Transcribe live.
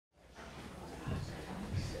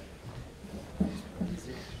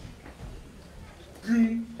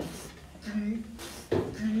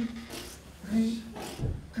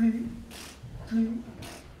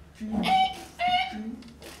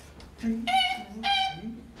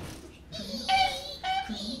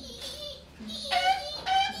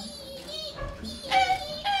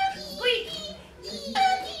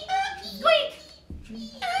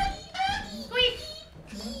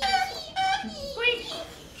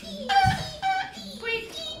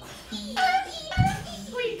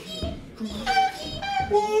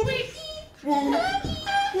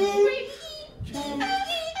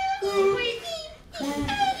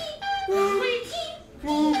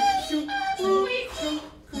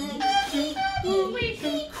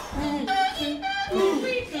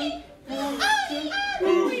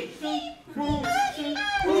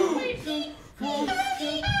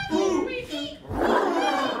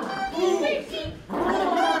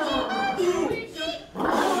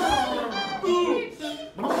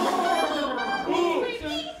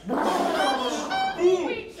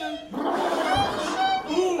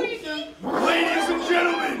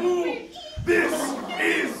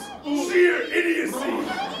Idiocy!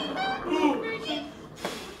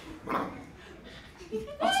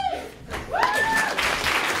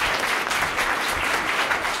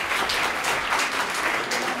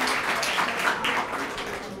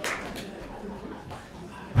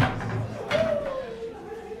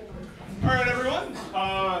 Alright everyone,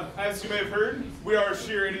 as you may have heard, we are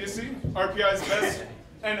Sheer Idiocy, RPI's best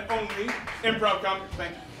and only improv comic.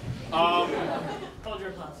 Thank you. Hold your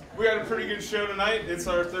applause. We got a pretty good show tonight. It's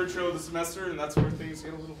our third show of the semester, and that's where things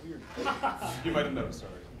get a little weird. You might have noticed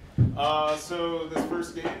already. So this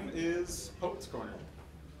first game is Poet's Corner.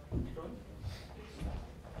 Go ahead.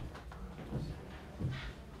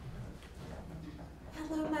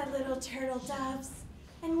 Hello, my little turtle doves,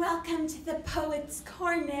 and welcome to the Poet's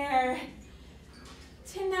Corner.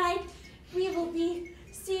 Tonight, we will be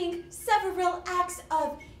seeing several acts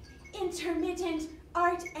of intermittent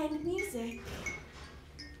art and music.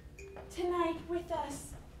 Tonight with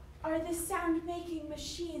us are the sound-making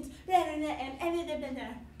machines. I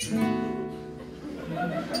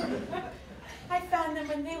found them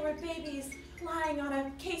when they were babies, lying on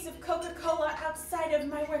a case of Coca-Cola outside of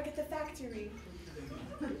my work at the factory.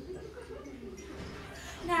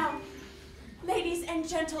 Now, ladies and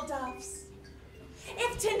gentle doves,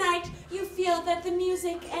 if tonight you feel that the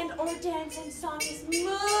music and or dance and song is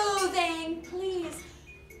moving, please,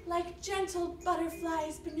 like gentle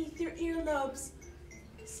butterflies beneath your earlobes,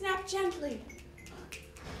 snap gently.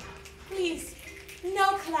 Please,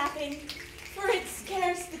 no clapping, for it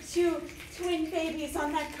scares the two twin babies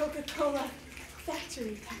on that Coca-Cola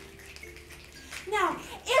factory pack. Now,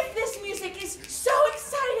 if this music is so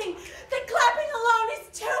exciting that clapping alone is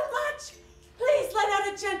too much, please let out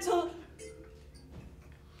a gentle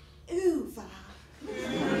Uva.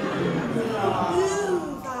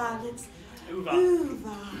 Uva. Let's Uva.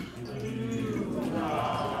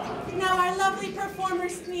 Now our lovely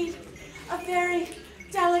performers need a very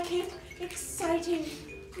delicate, exciting,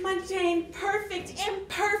 mundane, perfect,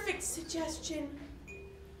 imperfect suggestion.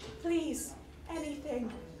 Please, anything.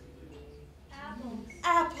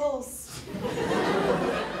 Apples.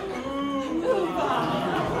 Uva.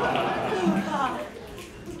 Uva.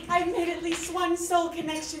 I've made at least one soul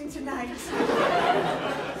connection tonight.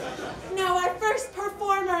 Now, our first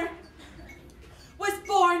performer was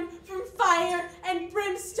born from fire and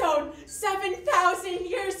brimstone 7,000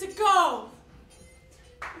 years ago.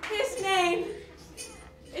 His name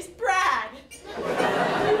is Brad.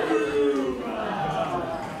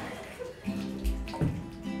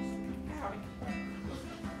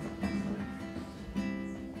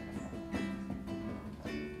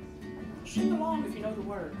 Sing along if you know the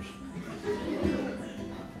words.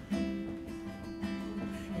 An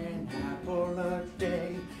apple a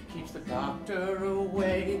day keeps the doctor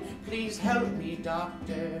away. Please help me,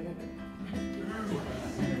 doctor.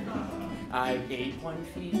 I ate one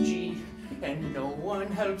Fiji and no one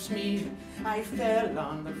helps me. I fell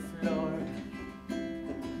on the floor.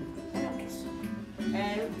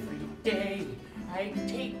 Every day I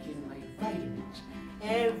take in my vitamins.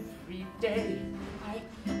 Every day I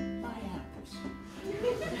buy apples.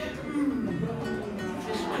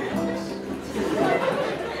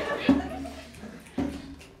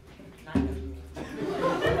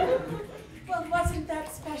 Well, wasn't that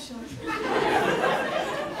special?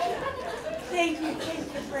 Thank you,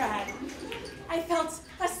 Brad. I felt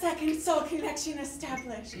a second soul connection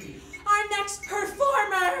established. Our next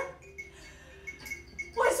performer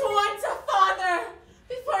was once a father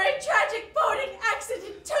before a tragic boating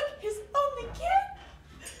accident took his only kid.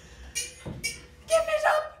 Give it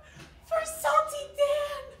up for Salty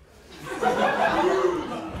Dan.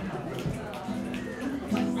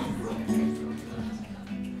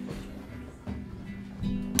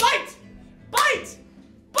 Bite! Bite!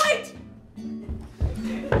 Bite!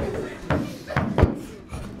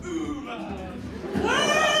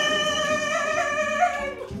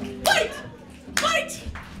 Bite! Bite!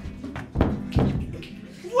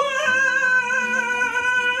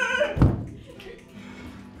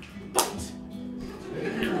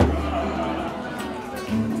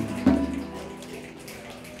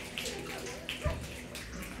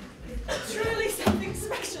 Truly something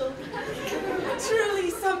special. Truly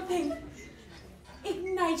something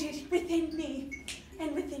ignited within me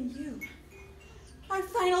and within you. Our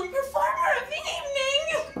final performer of the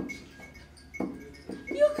evening.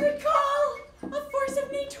 You could call a force of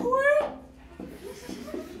nature,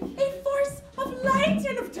 a force of light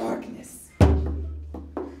and of darkness,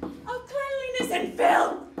 of cleanliness and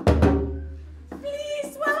filth.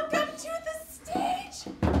 Please welcome to the stage,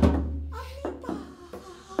 Amoeba.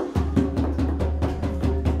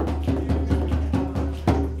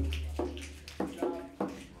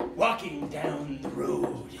 walking down the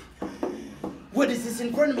road. What is this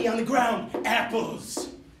in front of me on the ground? Apples.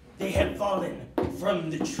 They have fallen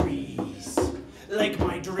from the trees, like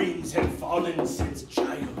my dreams have fallen since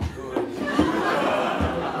childhood.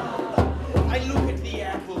 I look at the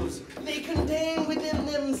apples. They contain within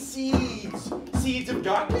them seeds. Seeds of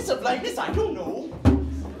darkness, of lightness, I don't know.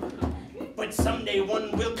 But someday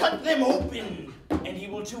one will cut them open, and he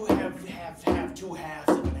will have two halves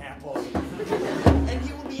of an apple. And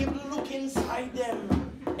he will be able to look inside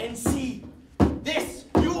them and see, this,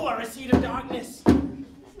 you are a seed of darkness.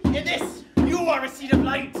 And this, you are a seed of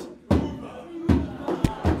light.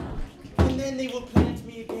 And then they will plant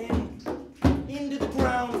me again into the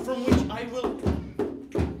ground from which I will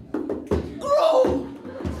grow.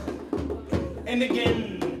 And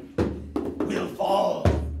again will fall.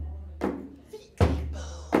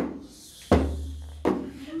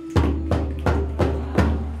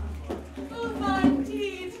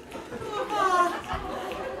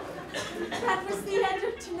 That was the end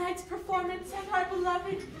of tonight's performance at our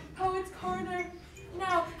beloved Poets' Corner.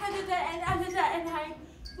 Now, Ananda and I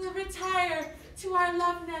will retire to our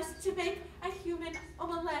love nest to bake a human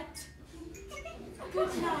omelette.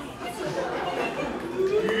 Good night.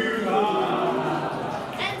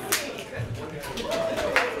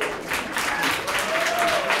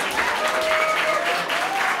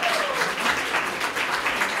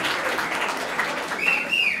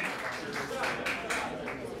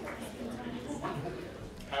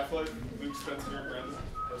 Half-Life, Luke Spencer, Brandon.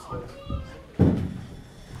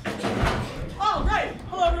 All right.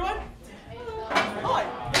 Hello, everyone. Hi.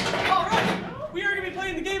 All right. We are going to be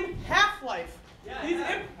playing the game Half-Life.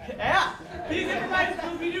 These improvisers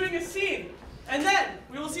will be doing a scene, and then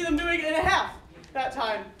we will see them doing it in a half that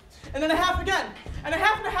time, and then a half again, and a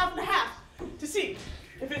half and a half and a half to see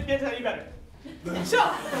if it gets any better.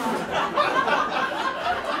 So,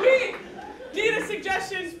 we need a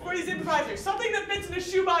suggestion for these improvisers. Something that fits in a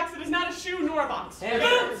shoebox that is not a shoe nor a box.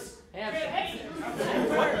 Hamsters.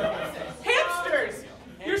 Hamsters!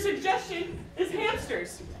 Your suggestion is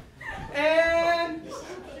hamsters. And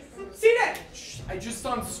C-Day. I just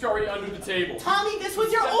saw him scurry under the table. Tommy, this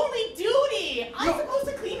was your only duty. I'm supposed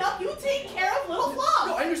to clean up. You take care of little Fluff.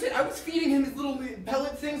 No, I understand. I was feeding him his little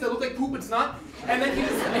pellet things that look like poop, but it's not. And then he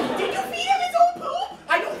just... Did you feed him his own poop?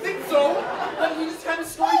 I don't think so. But he just kind of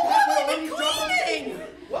scurried Oh, past what my was leg it and dropped on the cleaning? table.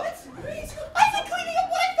 What? I said cleaning up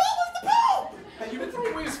what I thought was the poop. Have you been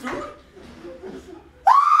throwing away his food?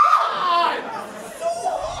 Ah! So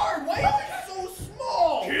hard! Why are they so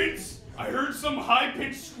small? Kids, I heard some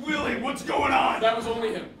high-pitched squealing. What's going on? That was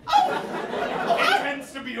only him. It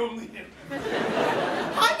tends to be only him.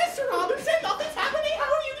 Hi, Mr. Robinson. Nothing's happening.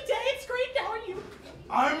 How are you today? It's great. How are you?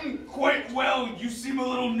 I'm quite well. You seem a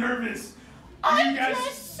little nervous. I'm You guys...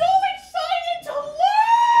 just so excited to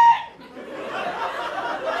learn.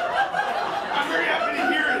 I'm very happy to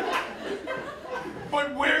hear it.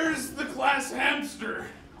 But where's the class hamster?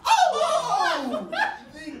 Oh!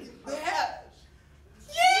 That.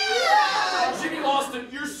 Yeah! Jimmy lost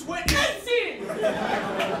it. You're sweating. End scene!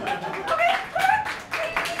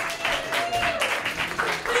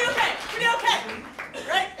 Pretty okay.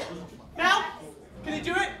 Right? Now, can you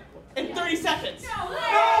do it in 30 seconds? No way!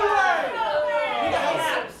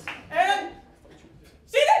 And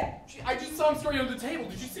C-Day! I just saw him scurry under the table.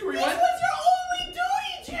 Did you see where he This went? was your only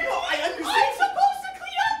duty, Jimmy. No, I understand. I'm supposed to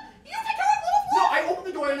clean up. You take care of little No, Fluff. I opened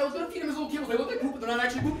the door and I was going to feed him his little kibbles. They look like poop, but they're not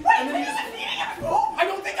actually poop. Wait, And then he have just... you been feeding him his poop? I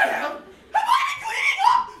don't think I have. Have I been cleaning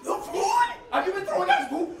up the food? Have you been throwing out his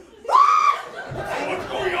poop? What's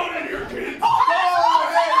going on in here, kids? Oh,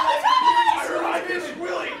 hey, I heard high-pitched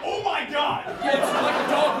squealing. Oh my God! yeah, it's like a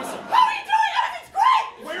dog whistle. How are you doing? Everything's great.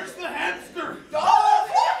 Where's the hamster?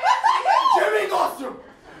 Jimmy lost him.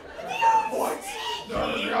 What?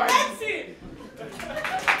 End scene!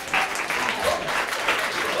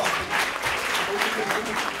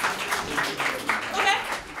 Okay,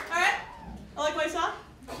 alright. I like what I saw.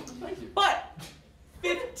 Thank you. But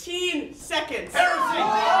 15 seconds.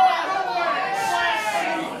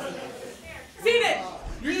 C-Day!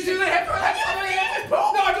 You just do that after I No,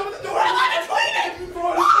 I don't want to do it. I want to clean it.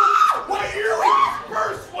 What earrings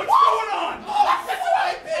burst? What's going on? That's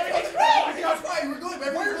right. Everything's great. I think I was right. We're good.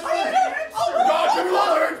 Everything's Where's fine. the hamster? God, Jimmy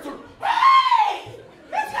lost the hamster. Hey!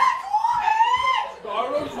 It's not coming! I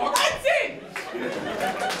don't know. End scene!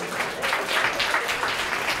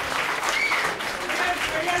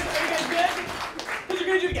 Are you guys good? Because you're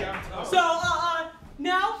gonna do it again. So,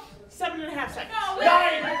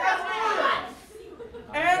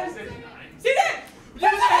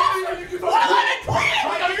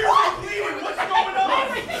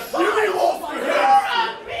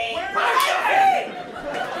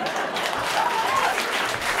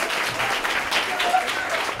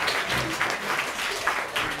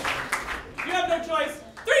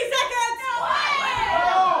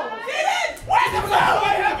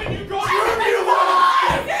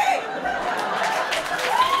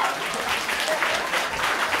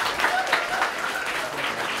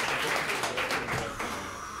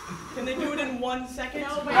 1 second. No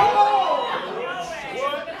way. Oh! No way.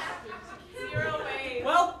 What? 0 ways.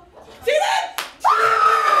 Well, see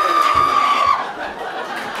that?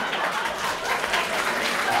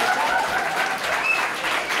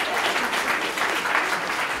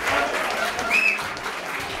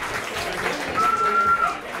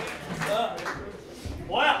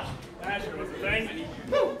 Wow, that sure was a thing.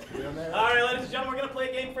 All right, ladies and gentlemen, we're gonna play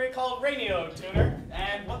a game for you called Radio Tuner,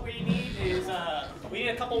 and what we need is we need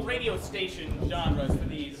a couple radio station genres for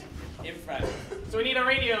these improvisers. So we need a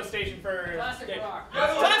radio station for Classic rock.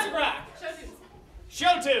 Classic rock,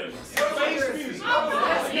 show tunes, Space music.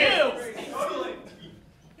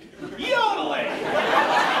 you, yodeling.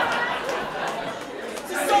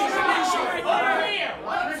 Over here.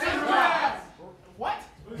 What?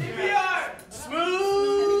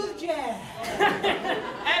 Smooth jazz.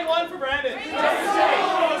 And one for Brandon.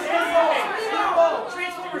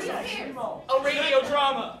 Transformer song. A radio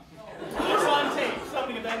drama. It's on tape,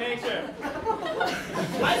 something of that nature.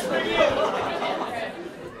 Let's review.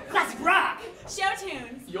 Classic rock. Show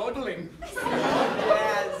tunes. Yodeling.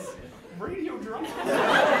 Yes. Radio drama.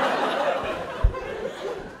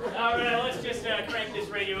 All right, let's just crank this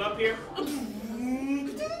radio up here.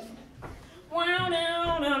 Wow, no, no,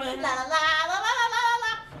 La no. la la la la la la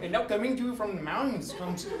la. And now coming to you from the mountains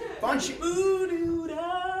comes Bunch.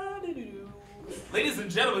 Ladies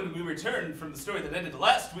and gentlemen, we returned from the story that ended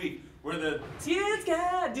last week, where the Tears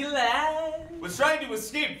got delight. was trying to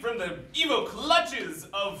escape from the evil clutches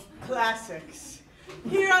of. Classics.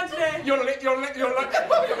 Here on today. Yodeling, yodeling, yodeling,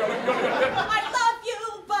 yodeling, yodeling. I love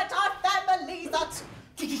you, but our families are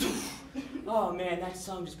Oh man, that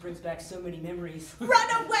song just brings back so many memories. run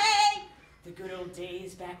away, The good old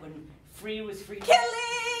days back when free was free.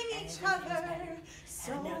 killing each other.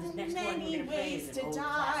 So And now this next one we're many gonna play ways is to an old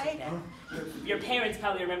classic die. that your parents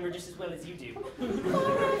probably remember just as well as you do.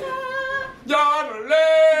 Yodeling.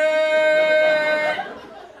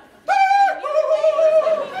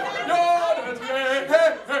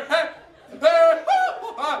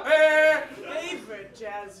 Favorite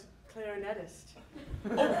jazz clarinetist.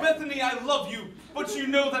 Oh, Bethany, I love you, but you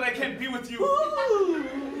know that I can't be with you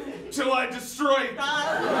till I destroy.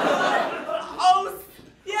 Oh,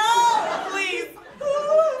 yeah, please.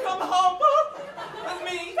 Come home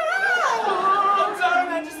with me. Oh,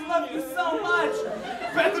 darling, I just love you so much.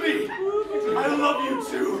 Bethany, I love you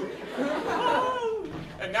too.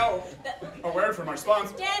 And now, a word from our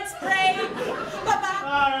sponsor. Dance break. Bye-bye.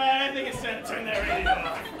 All right, I think it's time to turn that radio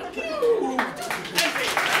off.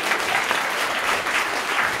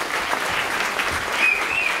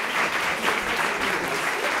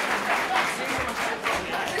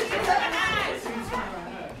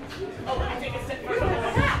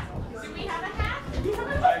 Do we have a hat?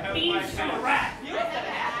 I have my Beans from a hat. rat. You have a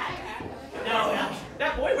hat. No,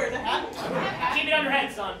 That boy wears a hat. keep it on your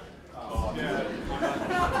head, son. Oh, yeah.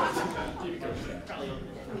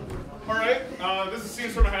 All right, this is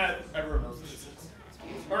scenes from a hat. Everyone knows this.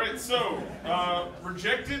 All right, so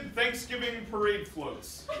rejected Thanksgiving parade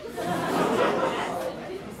floats.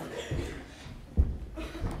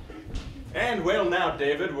 And well now,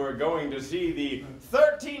 David, we're going to see the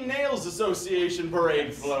 13 Nails Association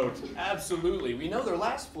parade float. Absolutely. We know their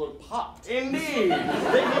last float popped. Indeed.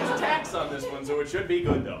 They used tax on this one, so it should be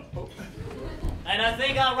good though. And I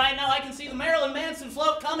think right now I can see the Marilyn Manson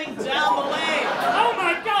float coming down the lane. Oh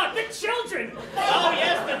my God, the children! Oh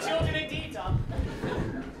yes, the children indeed, Tom.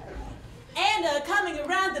 And coming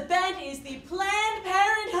around the bend is the Planned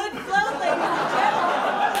Parenthood float, ladies and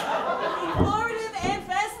gentlemen. Informative and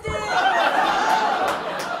festive.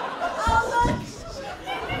 Oh, look.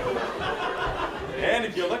 And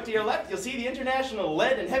if you look to your left, you'll see the International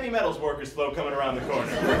Lead and Heavy Metals Workers float coming around the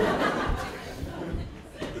corner.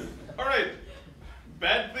 All right,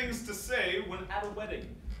 bad things to say when at a wedding.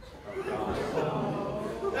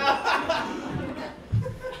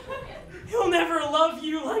 He'll never love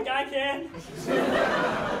you like I can.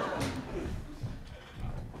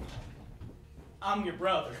 I'm your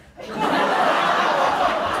brother.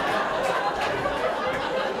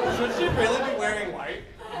 Should she really be wearing white?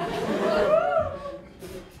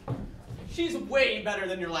 She's way better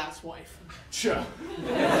than your last wife. Cha.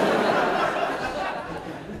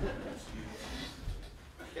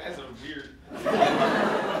 You guys are weird.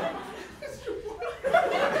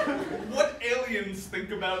 What aliens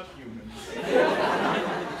think about humans?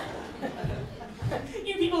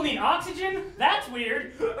 You people need oxygen? That's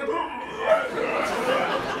weird.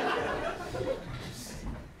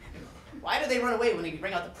 Why do they run away when they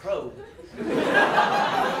bring out the probe?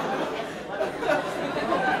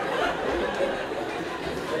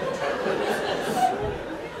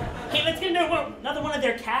 Hey, let's get another one of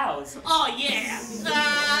their cows. yourselves. Oh, yeah.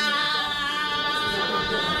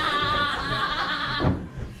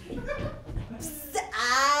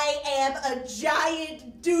 I am a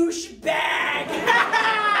giant douchebag.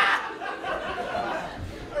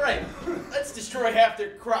 All right, let's destroy half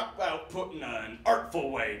their crop output in an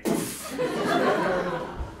artful way.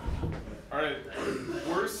 All right,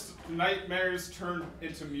 worst nightmares turned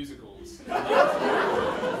into musicals.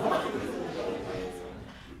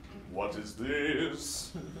 What is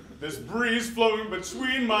this? This breeze flowing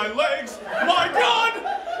between my legs. My God!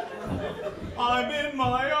 I'm in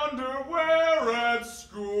my underwear at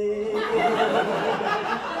school.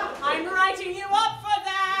 I'm writing you up for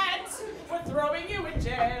that. We're throwing you in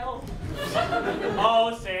jail.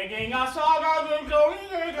 Oh, singing a song of the going.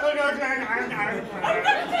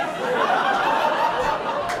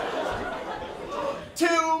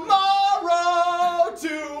 Tomorrow,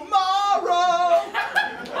 tomorrow.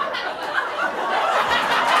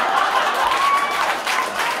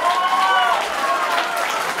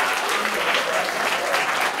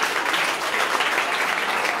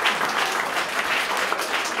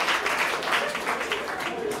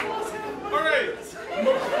 All right.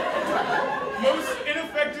 Most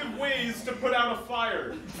ineffective ways to put out a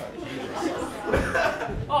fire.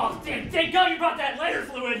 Oh, thank God you brought that lighter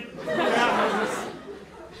fluid.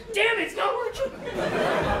 Damn it, it's not working.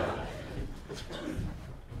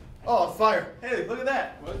 Oh, fire. Hey, look at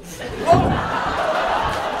that. What?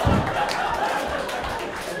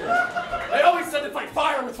 I always said to fight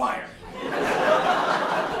fire with fire.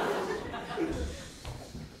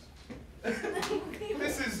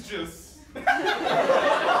 This is just.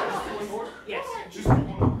 Yes. Just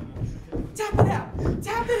one. Tap it out.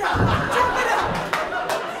 Tap it out. Tap it out.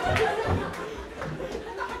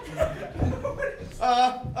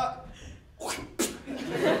 I'm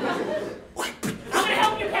gonna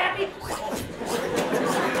help you, Pappy.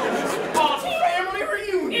 Oh, family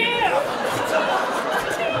reunion. Yeah.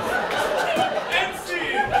 End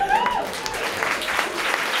scene.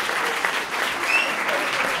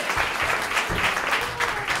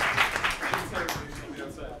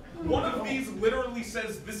 One of these literally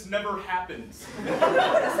says this never happens.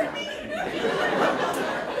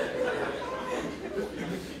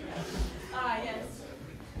 Yes.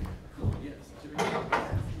 All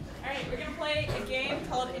right, we're gonna play a game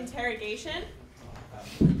called Interrogation.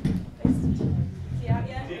 See out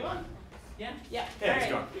yet? Yeah? Yeah. Yeah, All it's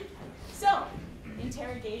right. gone. So,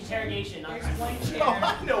 interrogation. Interrogation, There's not one Oh, chair.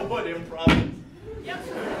 I know what improv. Yep.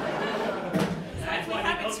 That's We why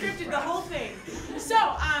haven't we scripted the whole thing.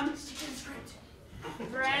 So,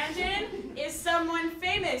 Brandon is someone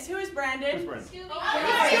famous. Who is Brandon? Who's Brandon?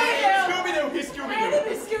 Scooby-Doo. Scooby-Doo, he's Scooby-Doo. Brandon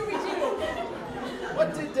is Scooby-Doo.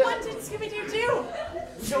 What did Scooby-Doo do?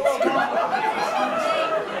 Scooby-Doo do?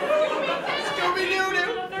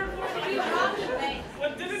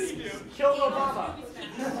 What didn't he do? Kill Obama.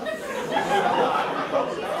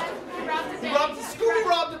 Scooby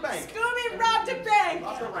robbed a bank. Scooby robbed a bank.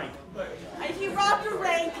 Robbed a rank. And he robbed a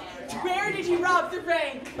rank. Where did he rob the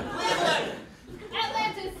rank?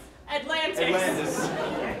 Atlantis. Atlantis.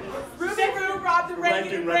 Ruby Roo robbed the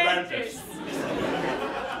rank in Atlantis.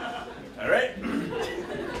 All right. We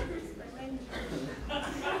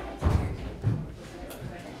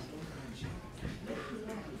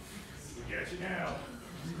got you now.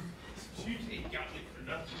 You got me for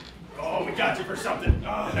nothing. Oh, we got you for something. And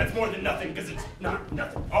that's more than nothing, because it's not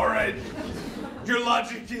nothing. All right. Your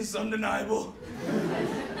logic is undeniable.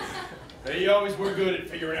 You always were good at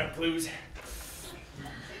figuring out clues.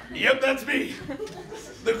 Yep, that's me.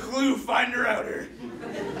 The clue finder outer.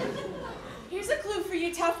 Here's a clue for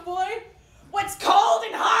you, tough boy. What's cold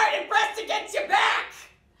and hard and pressed against your back?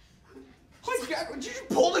 Oh my God, did you just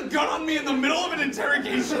pull the gun on me in the middle of an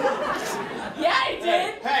interrogation? Yeah, I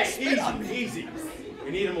did. Hey, easy.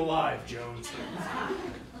 We need him alive, Jones.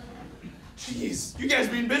 Jeez, you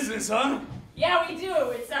guys mean business, huh? Yeah, we do.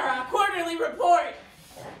 It's our quarterly report.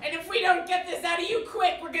 And if we don't get this out of you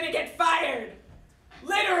quick, we're gonna get fired.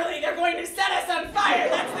 Literally, they're going to set us on fire.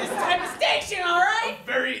 That's this type of station, all right? A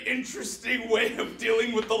very interesting way of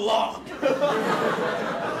dealing with the law.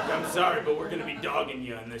 I'm sorry, but we're gonna be dogging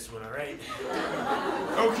you on this one, all right?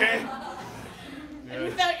 Okay. And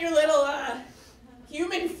without your little,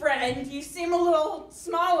 human friend, you seem a little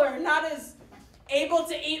smaller, not as able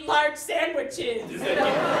to eat large sandwiches. You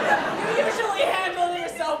usually handle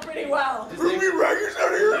yourself pretty well. Ruby Raggers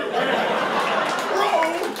out here? Bro!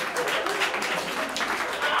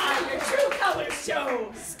 Your true colors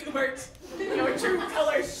show, Scoobert. Your true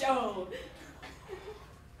colors show.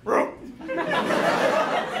 Bro!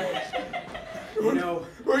 You know,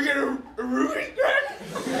 We're gonna Ruby crack?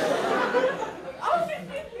 Oh,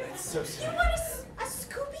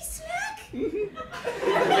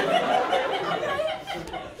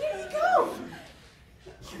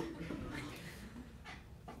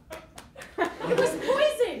 It was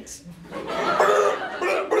poisoned.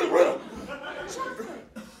 Chocolate.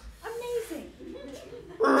 Amazing.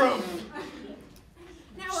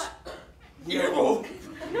 Now, Evil.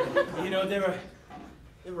 You know, there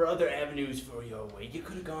were other avenues for your way. You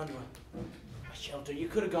could have gone to a shelter. You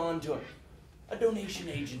could have gone to a donation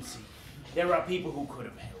agency. There are people who could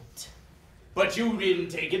have helped. But you didn't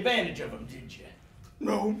take advantage of them, did you?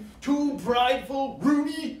 No. Too prideful,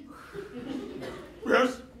 Rudy?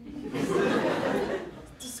 Yes.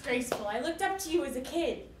 disgraceful. I looked up to you as a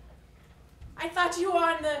kid. I thought you were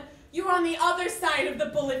on the other side of the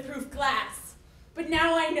bulletproof glass. But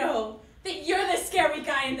now I know that you're the scary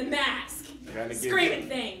guy in the mask. Screaming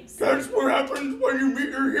things. That's what happens when you meet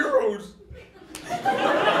your heroes. I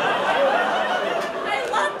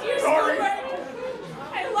loved you, Sorry. Stuart.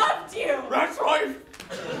 I loved you. That's life.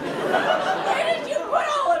 Where did you put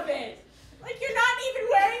all of it? Like you're not even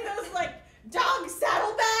wearing those dog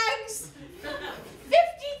saddlebags?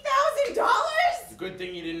 $50,000? Good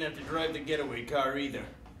thing you didn't have to drive the getaway car either.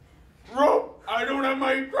 Rob, I don't have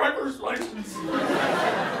my driver's license.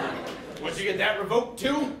 Once you get that revoked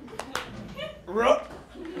too? Rob.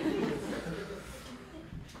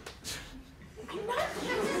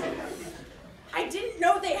 I didn't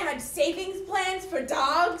know they had savings plans for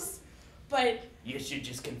dogs, but... You should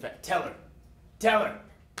just confess. Tell her. Tell her.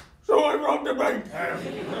 So I robbed a bank.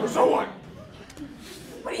 So what?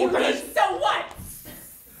 What do you mean, so what?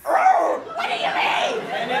 What do you mean?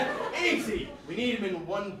 And then, easy. We need him in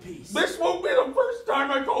one piece. This won't be the first time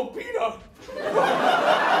I call PETA.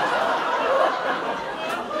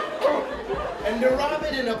 And to rob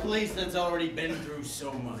it in a place that's already been through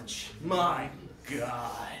so much. My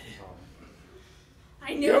God.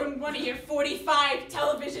 I knew in one of your 45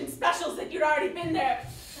 television specials that you'd already been there.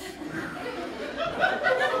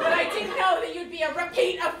 But I didn't know that you'd be a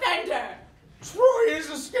repeat offender. Troy is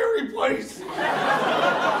a scary place.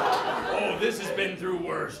 Oh, this has been through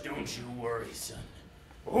worse. Don't you worry, son.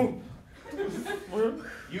 Oh.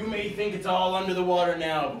 You may think it's all under the water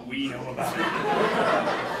now, but we know about it.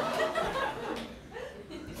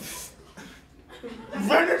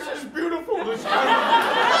 Venice is beautiful this time.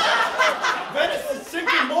 Venice is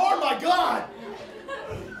sinking more, my God!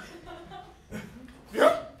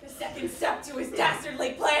 Yep. The second step to his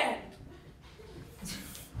dastardly plan.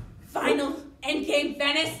 Final endgame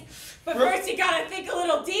Venice, but first you gotta think a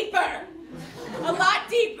little deeper. A lot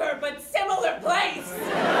deeper, but similar place.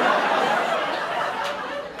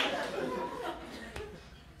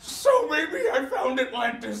 So maybe I found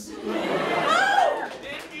Atlantis. Oh!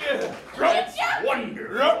 Did you? That's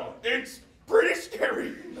wonderful. Yep, it's pretty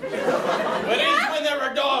scary. But it's when there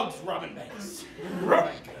are dogs robbing banks.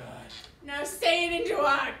 Yep. Now say it into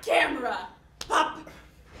our camera. Pop.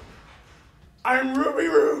 I'm Ruby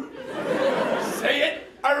Roo. Say it.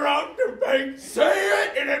 I robbed a bank. Say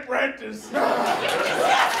it. In Atlantis.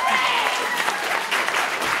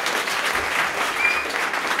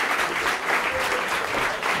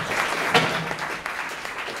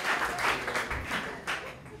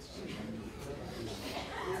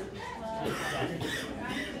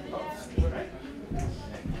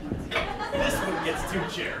 This one gets 2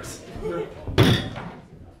 chairs.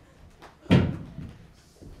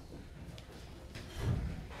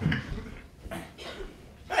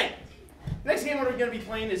 Hey, next game we're going to be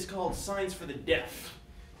playing is called Signs for the Deaf.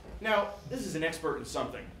 Now, this is an expert in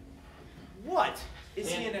something. What is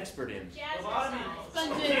he an expert in?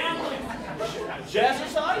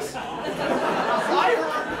 Jazzercise? I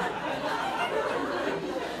heard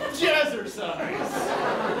jazzercise.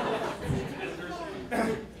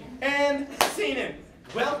 And scene it.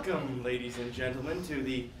 Welcome, ladies and gentlemen, to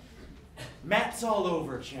the Matt's All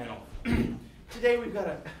Over channel. Today we've got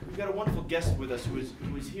a wonderful guest with us who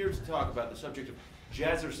is here to talk about the subject of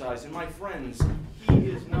jazzercise. And my friends, he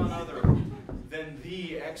is none other than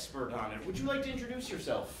the expert on it. Would you like to introduce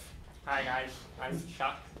yourself? Hi guys, I'm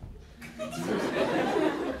Chuck.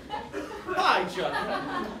 Hi, Chuck.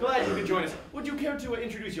 Glad you could join us. Would you care to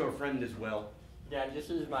introduce your friend as well? Yeah, this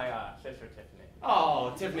is my sister Tiffany.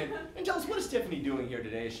 Oh, Tiffany. And tell us, what is Tiffany doing here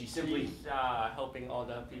today? Is she simply... She's helping all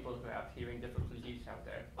the people who have hearing difficulties out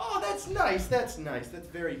there. Oh, that's nice. That's nice. That's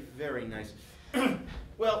very, very nice.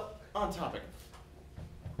 Well, on topic.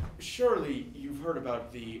 Surely you've heard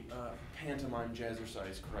about the pantomime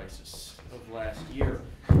jazzercise crisis of last year.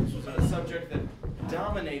 This was a subject that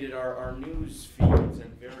dominated our news feeds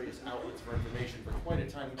and various outlets for information for quite a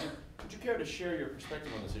time. Would you care to share your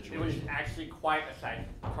perspective on the situation? It was actually quite a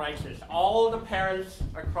crisis. All the parents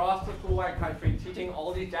across the full wide country teaching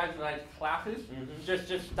all these jazzercise classes just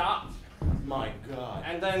stopped. My God.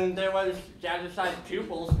 And then there was jazzercise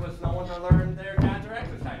pupils with no one to learn their jazzer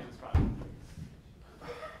exercises from.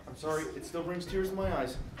 sorry, it still brings tears to my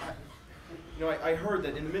eyes. You know, I heard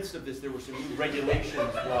that in the midst of this there were some new regulations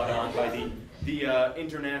brought on by the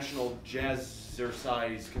International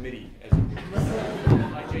Jazzercise Committee, as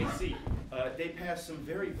IJC. They passed some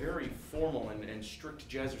very, very formal and strict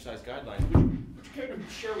jazzercise guidelines. Would you care to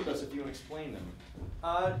share with us if you explain them?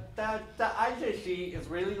 The IJC is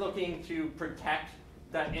really looking to protect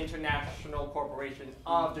the international corporation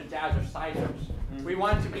of the jazzercisers. We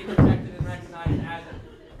want to be protected and recognized as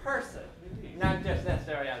a person, not just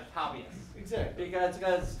necessarily as hobbyists. Exactly. Because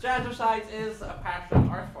jazzercise is a passionate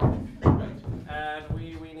art form, and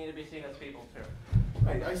we need to be seen as people too.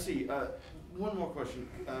 Right, I see. One more question.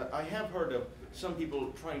 I have heard of some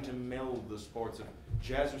people trying to meld the sports of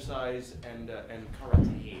jazzercise and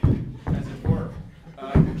karate, as it were.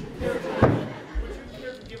 Would you care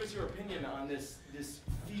to give us your opinion on this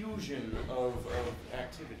fusion of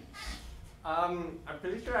activities? I'm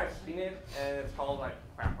pretty sure I've seen it, and it's called like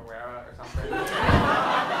capoeira or something. I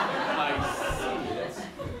see.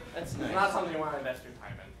 That's nice. It's not something you want to invest your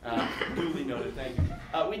time in. Duly noted, thank you.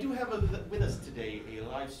 We do have with us today a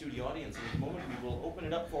live studio audience. In a moment, we will open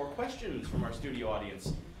it up for questions from our studio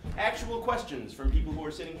audience. Actual questions from people who are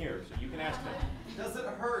sitting here, so you can ask them. Does it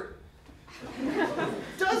hurt?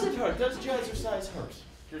 Does it hurt? Does jazzercise hurt?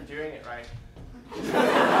 You're doing it right.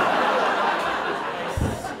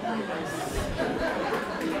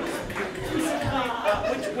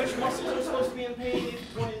 Which muscles are supposed to be in pain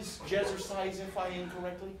if one is jazzercisifying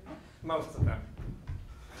correctly? Most of them.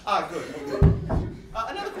 Ah, good. Okay.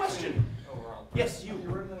 Another question. Overall. Yes, you. Have you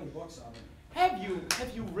written any books on it? Have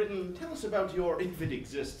you written? Tell us about your, if it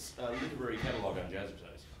exists, literary catalog on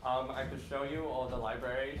jazzercise. I could show you all the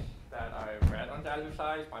libraries that I read on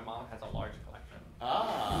jazzercise. My mom has a large collection.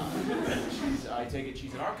 Ah, I take it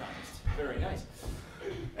she's an archivist. Very nice.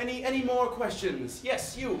 Any more questions?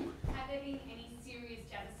 Yes, you. Have there been any serious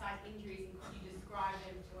jazzercise injuries, and could you describe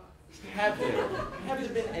them to us? Have there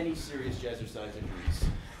been any serious jazzercise injuries?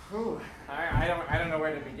 Whew. I don't know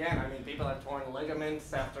where to begin. I mean, people have torn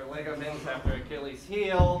ligaments after Achilles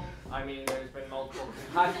heel. I mean, there's been multiple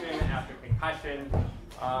concussion after concussion.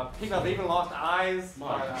 People have even lost eyes.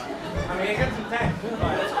 But, I mean, it gets intense.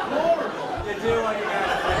 But it's horrible. You do what you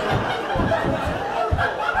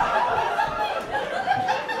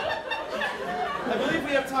I believe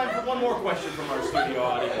we have time for one more question from our studio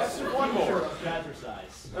audience. What's the one future more. of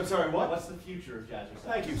jazzercise? I'm sorry, what? What's the future of jazzercise?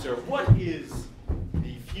 Thank you, sir. What is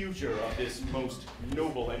the future of this most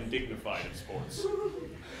noble and dignified of sports?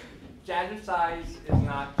 Jazzercise is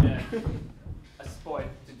not just a sport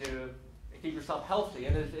to do to keep yourself healthy.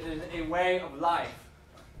 It is a way of life.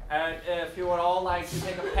 And if you would all like to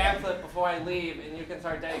take a pamphlet before I leave, and you can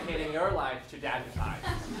start dedicating your life to jazzercise.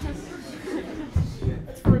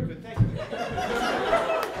 That's very good. Thank you.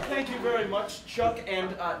 Thank you very much, Chuck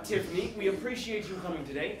and Tiffany. We appreciate you coming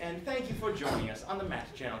today, and thank you for joining us on the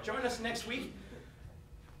Matt Channel. Join us next week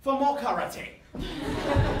for more karate.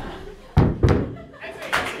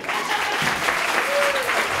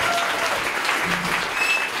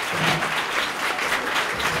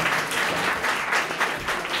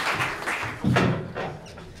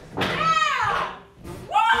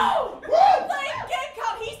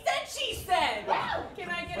 Can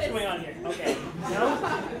I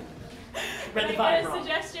get a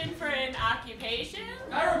suggestion for an occupation?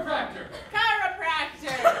 Chiropractor.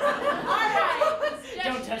 Chiropractor. All right. The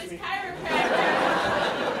suggestion Don't touch is me.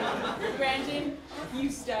 chiropractor. Brandon, you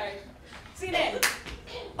start. Sit in.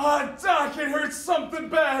 Doc, it hurts something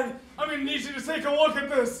bad. I'm gonna need you to take a look at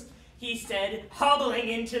this. He said, hobbling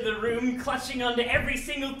into the room, clutching onto every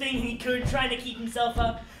single thing he could, trying to keep himself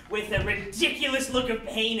up, with a ridiculous look of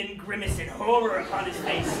pain and grimace and horror upon his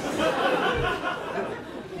face.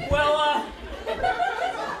 Well,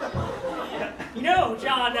 you know,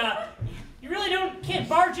 John, you really can't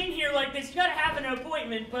barge in here like this. You gotta have an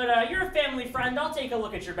appointment, but you're a family friend. I'll take a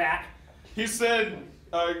look at your back. He said,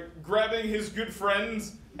 grabbing his good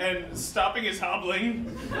friends and stopping his hobbling,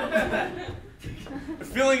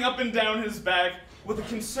 feeling up and down his back with a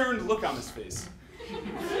concerned look on his face.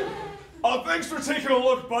 Oh, thanks for taking a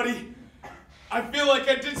look, buddy. I feel like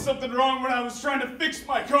I did something wrong when I was trying to fix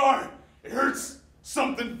my car. It hurts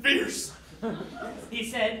something fierce. He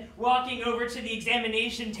said, walking over to the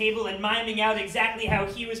examination table and miming out exactly how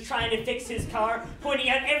he was trying to fix his car, pointing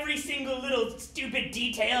out every single little stupid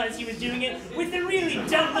detail as he was doing it, with a really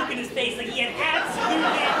dumb look in his face, like he had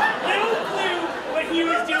absolutely no clue what he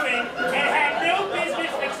was doing and had no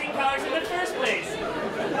business fixing cars in the first place.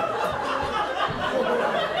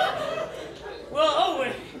 Well,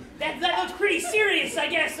 that looks pretty serious, I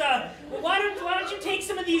guess. Why don't you take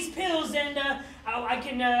some of these pills and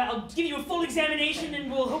I'll give you a full examination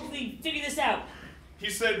and we'll hopefully figure this out. He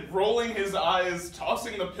said, rolling his eyes,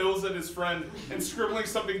 tossing the pills at his friend, and scribbling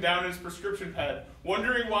something down in his prescription pad,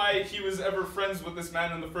 wondering why he was ever friends with this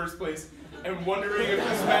man in the first place, and wondering if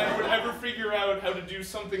this man would ever figure out how to do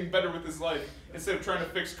something better with his life, instead of trying to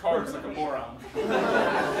fix cars like a moron.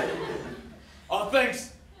 Oh,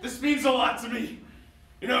 thanks. This means a lot to me.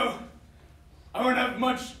 You know, I don't have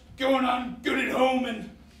much going on good at home, and,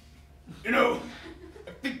 you know,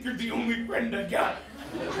 I think you're the only friend I got.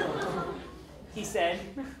 He said,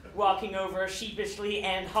 walking over sheepishly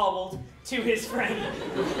and hobbled to his friend,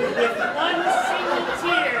 with one single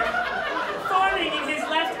tear forming in his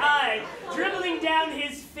left eye, dribbling down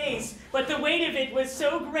his face, but the weight of it was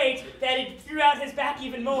so great that it threw out his back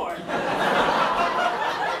even more.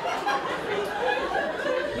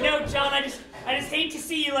 You know, John, I just hate to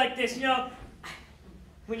see you like this. You know,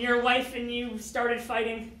 when your wife and you started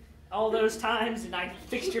fighting all those times, and I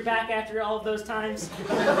fixed your back after all of those times,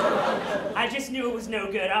 I just knew it was no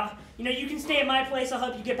good. You know, you can stay at my place. I'll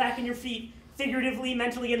help you get back on your feet, figuratively,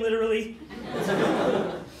 mentally, and literally.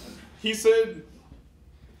 He said,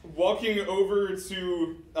 walking over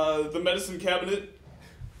to the medicine cabinet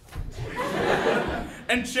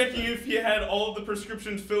and checking if he had all of the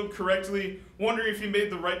prescriptions filled correctly, wondering if he made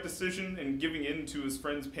the right decision in giving in to his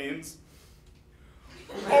friend's pains.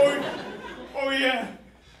 Oh yeah.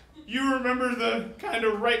 You remember the kind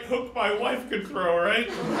of right hook my wife could throw, right?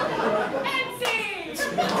 Nancy!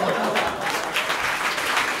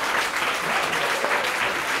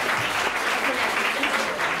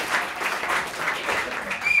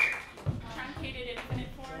 Truncated infinite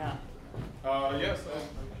form? Yeah. Yes.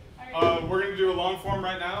 We're going to do a long form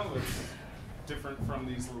right now. It's different from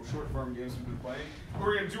these little short form games we've been playing.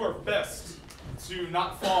 We're going to do our best to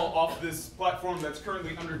not fall off this platform that's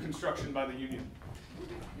currently under construction by the Union.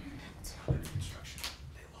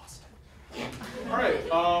 All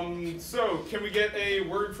right, so can we get a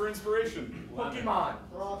word for inspiration? Pokemon.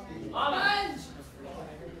 Sponge!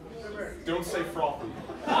 Don't say frothy.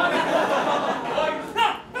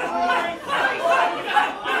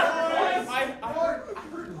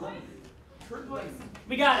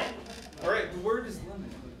 We got it. All right, the word is lemon.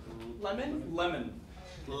 Lemon? Lemon.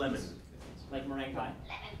 Lemon. Like meringue pie.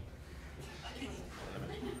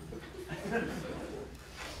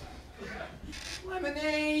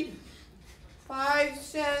 Lemonade. 5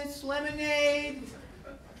 cents lemonade.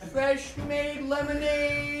 Fresh made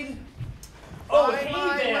lemonade. Oh, hey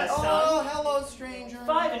there, son. Oh, hello, stranger.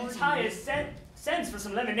 5 entire cents for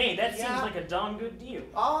some lemonade. That seems Yeah. like a darn good deal.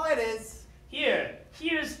 Oh, it is.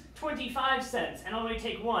 Here's 25 cents, and I'll only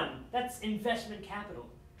take 1. That's investment capital.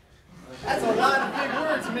 That's a lot of big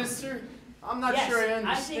words, mister. I'm not Yes, sure I I think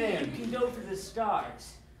understand. you can go for the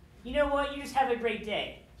stars. You know what? You just have a great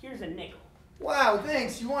day. Here's a nickel. Wow,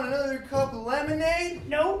 thanks. You want another cup of lemonade?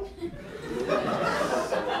 No?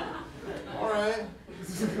 All right.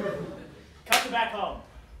 Cut to back home.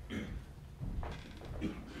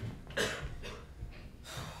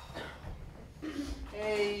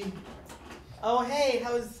 Hey, Oh, hey,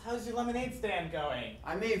 how's your lemonade stand going?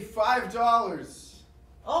 I made $5.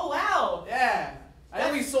 Oh, wow. Yeah. I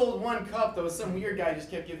only sold 1 cup, though. Some weird guy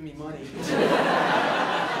just kept giving me money.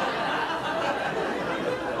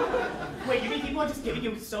 Wait, you mean people are just giving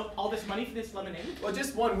you all this money for this lemonade? Well,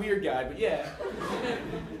 just one weird guy, but yeah.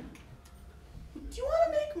 Do you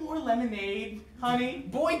want to make more lemonade, honey?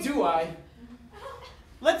 Boy, do I.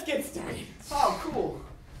 Let's get started. Oh, cool.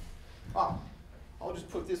 Oh, I'll just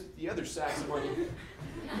put this with the other sacks of money.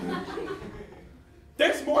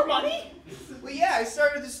 There's more money? Well, yeah, I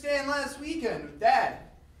started the stand last weekend with Dad.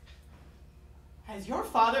 Has your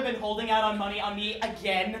father been holding out on money on me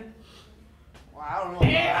again? Well, I don't know.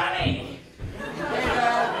 Hey, honey! Hey,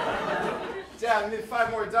 Dad. Dad, I made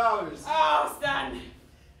 $5 more. Oh, son.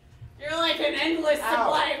 You're like an endless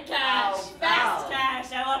supply of cash. Ow. Fast Ow.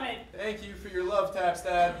 cash. I love it. Thank you for your love taps,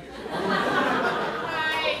 Dad.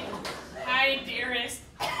 Hi. Hi, dearest.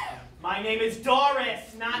 My name is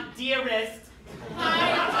Doris, not Dearest.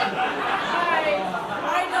 Hi. Hi.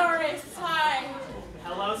 Hi, Doris. Hi.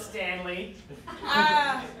 Hello, Stanley.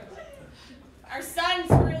 Our son's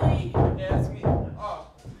really... Yeah, it's me. Oh.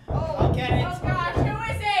 I'll get it. Oh, gosh.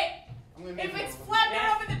 Who is it? I'm gonna make If it it's over. Fletcher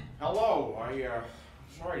over the... Hello,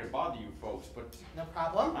 sorry to bother you folks, but No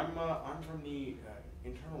problem. I'm from the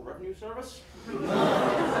Internal Revenue Service.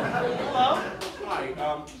 Hello?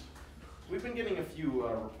 Hi, we've been getting a few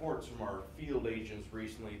reports from our field agents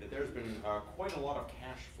recently that there's been quite a lot of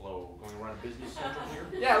cash flow going around business central here.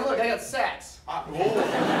 Yeah, look, I got sacks.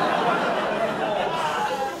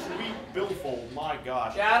 Sweet billfold, my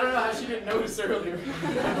gosh. Yeah, I don't know how she didn't notice earlier.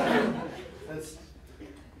 That's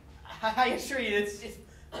I assure you, it's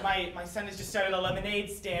my son has just started a lemonade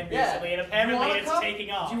stand Yeah. recently, and You apparently want a it's cup?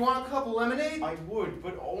 taking off. Do you want a cup of lemonade? I would,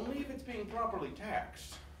 but only if it's being properly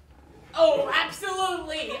taxed. Oh,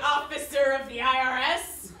 absolutely, officer of the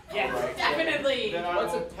IRS. Yes. Right. Definitely. Then I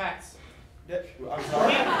What's a will- tax? I'm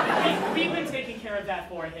sorry. We've been taking care of that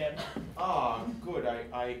for him. Ah, good.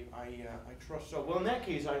 I trust so. Well, in that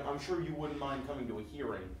case, I'm sure you wouldn't mind coming to a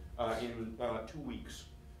hearing in 2 weeks.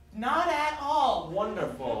 Not at all.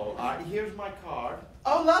 Wonderful. Here's my card.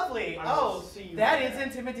 Oh, lovely. I will Oh, see you that there. is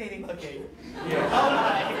intimidating looking. Yeah. Oh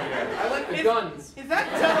my. I like the Is- guns. Is that?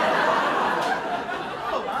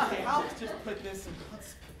 Oh my. I'll just put this.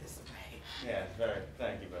 Let's put this away. Yes,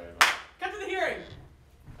 thank you very much. Come to the hearing.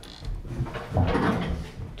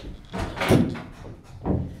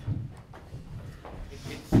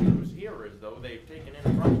 It seems here as though they've taken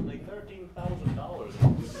in approximately $13,000.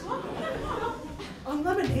 On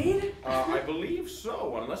lemonade? I believe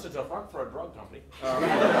so, unless it's a front for a drug company.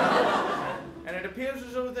 And it appears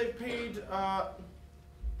as though they've paid,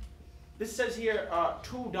 this says here,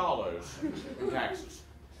 $2 in taxes.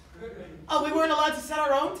 Oh, we weren't allowed to set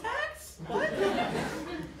our own tax? What?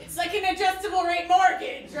 It's like an adjustable rate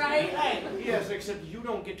mortgage, right? Hey. Yes, except you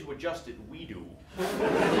don't get to adjust it, we do.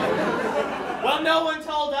 Well, no one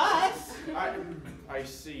told us. I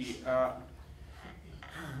see.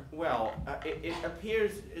 Well, it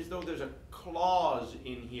appears as though there's a clause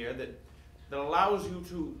in here that allows you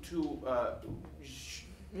to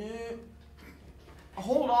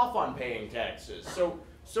hold off on paying taxes. So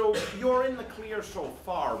you're in the clear so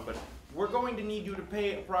far, but we're going to need you to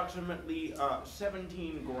pay approximately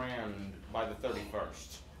 17 grand by the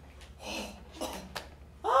 31st.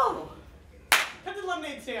 Oh! Come to the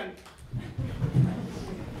lemonade stand.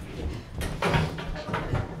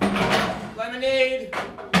 Lemonade,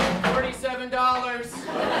 $47.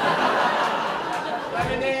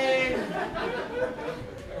 Lemonade.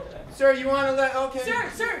 Sir, you want to okay. Sir,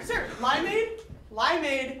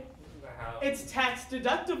 limeade, it's tax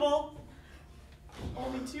deductible.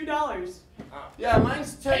 Only $2. Yeah,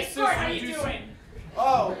 mine's Hey, Texas. Squirt, how you reduced- doing?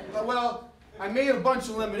 Oh, well, I made a bunch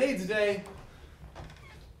of lemonade today.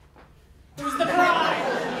 Who's the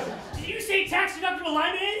prize? Did you say tax deductible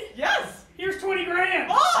lemonade? Yes! Here's 20 grand.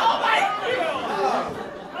 Oh, thank you!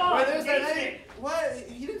 Oh, Wait, there's that. taste Hey, it. what?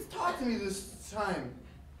 He didn't talk to me this time.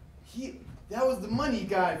 That was the money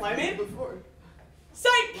guy. from Lemonade? Before.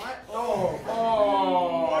 Psych! What?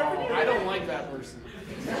 Oh, I don't like that person.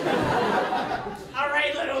 All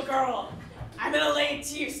right, little girl. I'm gonna lay it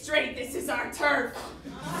to you straight. This is our turf.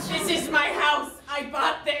 This is my house. I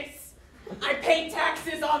bought this. I pay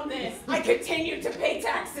taxes on this. I continue to pay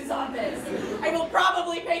taxes on this. I will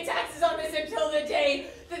probably pay taxes on this until the day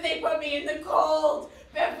that they put me in the cold,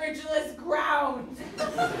 beverageless ground.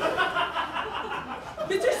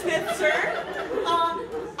 Mr. Smith, sir, I'm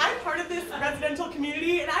part of this residential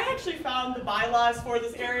community, and I actually found the bylaws for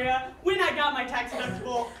this area when I got my tax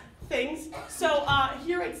deductible things. So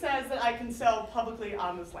here it says that I can sell publicly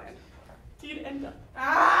on this land. Deed and done.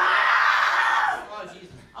 Ah! Oh, Jesus.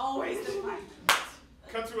 Always the fight.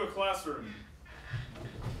 Cut to a classroom.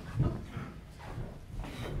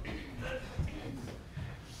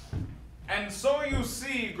 And so you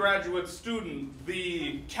see, graduate student,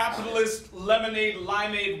 the capitalist lemonade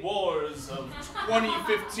limeade wars of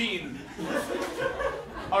 2015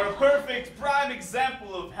 are a perfect prime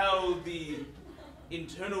example of how the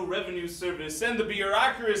Internal Revenue Service and the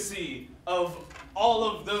bureaucracy of all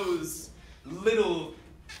of those little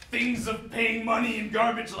things of paying money and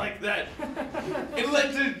garbage like that, it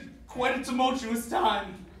led to quite a tumultuous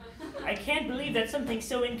time. I can't believe that something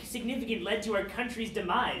so insignificant led to our country's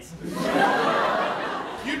demise.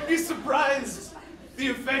 You'd be surprised the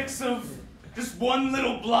effects of just one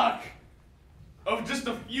little block of just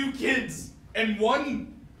a few kids and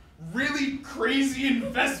one really crazy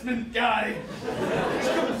investment guy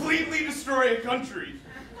just completely destroy a country.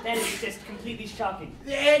 That is just completely shocking.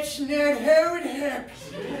 That's not how it happened.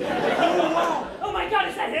 Oh my god,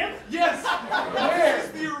 is that him? Yes, that's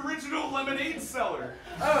the original lemonade seller.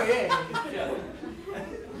 Oh, yeah.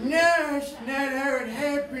 No, it's not how it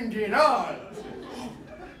happened at all.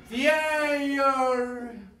 The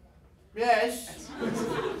IRS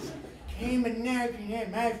came a knocking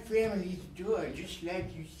at my family's door, just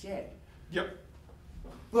like you said. Yep.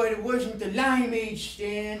 But it wasn't the limeade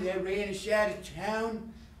stand that ran us out of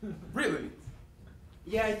town. Really?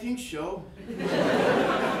 Yeah, I think so.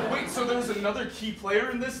 Wait, so there was another key player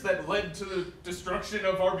in this that led to the destruction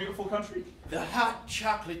of our beautiful country? The hot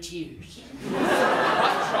chocolatiers.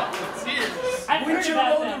 Hot chocolatiers. I've heard Winter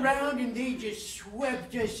about rolled them. around and they just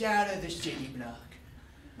swept us out of the city block.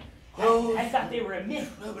 I thought they were a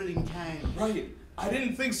myth. Troubling time. Right. I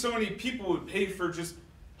didn't think so many people would pay for just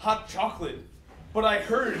hot chocolate. But I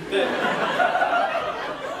heard that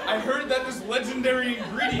this legendary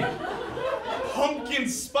ingredient, pumpkin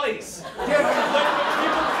spice, let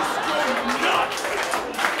people just go nuts.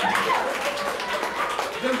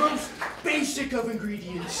 The most basic of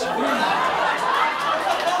ingredients.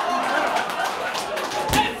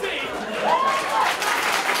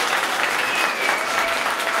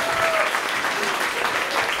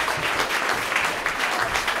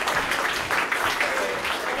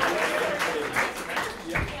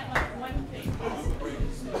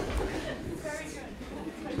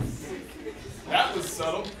 That was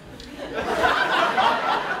subtle. That's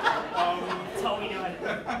all we know how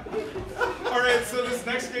to do. All right, so this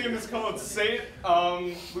next game is called Say It.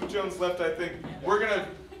 Luke Jones left, I think. We're gonna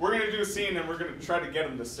do a scene and we're gonna try to get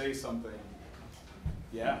him to say something.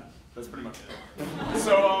 Yeah, that's pretty much it.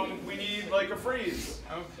 So we need like a phrase,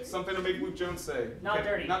 something to make Luke Jones say. Not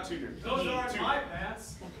dirty. Not too dirty. Those aren't my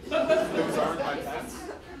pants. Those aren't my pants.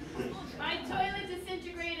 My toilet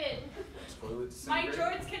disintegrated. Toilet My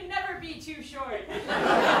disintegrated. jorts can never be too short. Can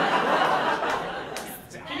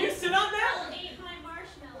you sit on that? Ate my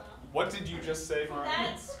marshmallow. What did you just say, Mara?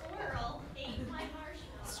 That squirrel ate my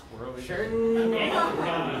marshmallow. Squirrel. Sure.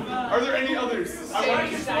 Are there any others? I want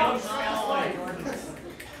to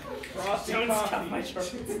Don't stuff my shorts.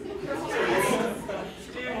 Steve,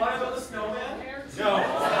 what about the snowman? No.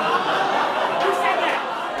 Who said that?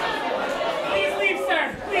 Please leave, sir.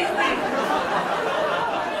 Please leave.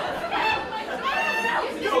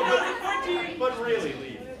 No, but really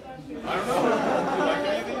leave. I don't know. You like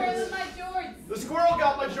any of Squirrel these? in my jorts. The squirrel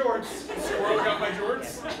got my jorts. Squirrel got my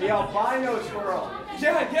jorts? The albino squirrel.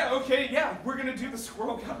 Yeah, okay, yeah. We're gonna do the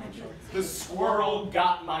squirrel got my jorts. The squirrel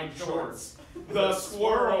got my jorts. The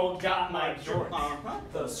squirrel got my jorts.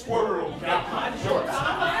 The squirrel got my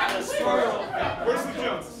jorts. The squirrel got. Where's the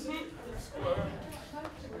Jones?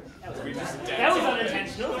 We just That was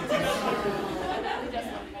unintentional.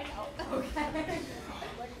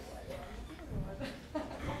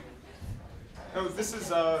 Oh, this is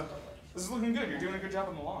looking good. You're doing a good job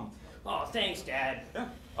on the lawn. Oh, thanks, Dad. Yeah.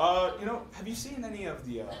 Have you seen any of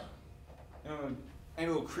the, any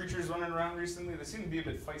little creatures running around recently? They seem to be a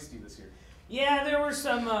bit feisty this year. Yeah, there were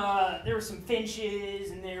some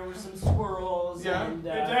finches and there were some squirrels. Yeah. And, Hey,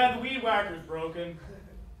 Dad, the weed whacker's broken.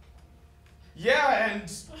 Yeah, and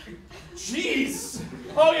jeez.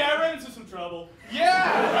 Oh yeah, I ran into some trouble.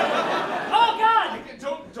 Yeah. Oh God!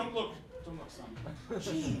 Don't look, son.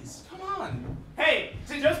 Jeez, come on. Hey,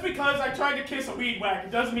 just because I tried to kiss a weed whacker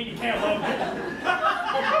doesn't mean you can't love me.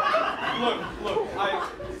 Look,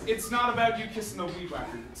 it's not about you kissing the weed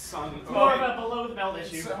whacker, son. It's more of a below the belt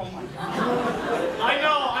issue. Oh my God. I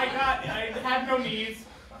know, I have no knees.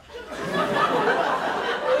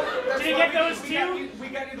 Did you get those too? We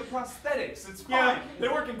got you the prosthetics. It's fine. Yeah,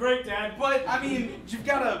 they're working great, Dad. But I mean, you've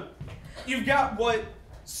got what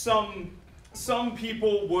some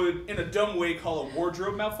people would, in a dumb way, call a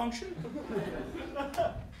wardrobe malfunction.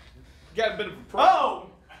 Got a bit of a problem. Oh!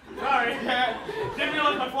 Sorry. Didn't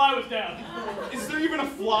realize my fly was down. Is there even a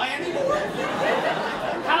fly anymore?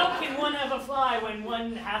 How can one have a fly when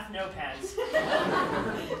one hath no pants?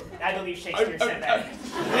 I believe Shakespeare said that.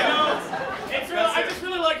 It's really, I just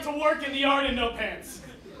really like to work in the yard in no pants.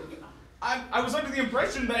 I was under the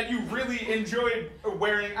impression that you really enjoyed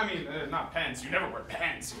wearing, not pants, you never wear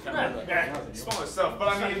pants, you kind of smaller stuff, but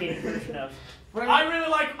I mean,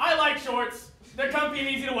 I like shorts. They're comfy and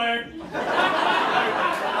easy to wear.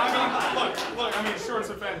 look, shorts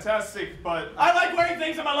are fantastic, but... I like wearing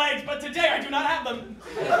things on my legs, but today I do not have them.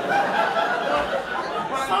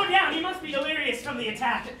 Slow down, he must be delirious from the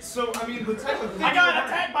attack. So, the type of thing... I got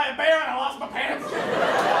attacked by a bear and I lost my pants.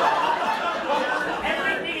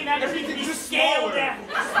 Everything in that needs to be just scaled smaller. down.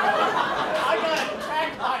 I got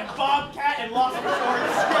attacked by a bobcat and lost my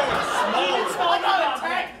shorts. Even I smaller got than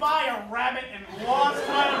attacked by a rabbit and lost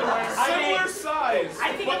my underwear. Similar size,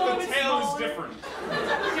 I think a but little the bit tail is smaller. different.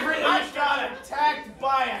 Different I got attacked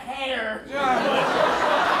by a hare.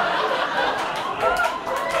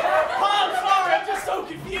 Oh, I'm sorry, I'm just so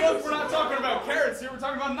confused. Look, we're not talking about carrots here, we're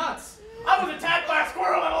talking about nuts. I was attacked by a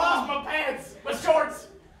squirrel and I lost my pants, my shorts.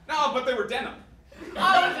 No, but they were denim.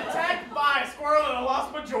 I was attacked by a squirrel and I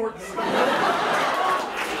lost my jorts.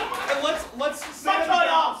 And let's say My that cut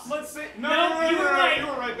again. offs. Let's say you were right. You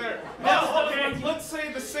were right there. No, okay. Let's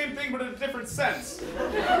say the same thing but in a different sense.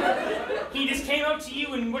 He just came up to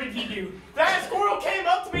you and what did he do? That squirrel came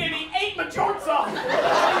up to me and he ate my jorts off.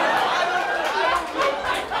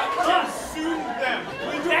 Consumed them.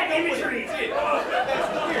 We don't That know what imagery. he did. That's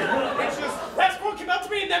weird. It's just That squirrel came up to me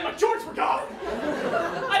me, and then my shorts were gone.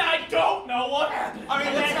 And I don't know what happened. I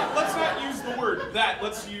mean, let's not use the word that.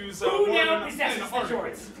 Let's use Who more now of an possesses the article.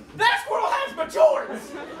 shorts? That squirrel has my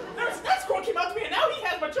shorts. That squirrel came up to me, and now he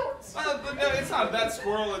has my shorts. But no, it's not that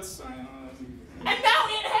squirrel. It's. And now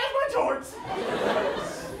it has my shorts.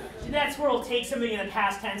 Did that squirrel take something in the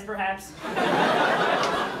past tense, perhaps?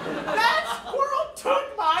 That squirrel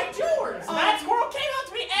took my shorts. That squirrel came up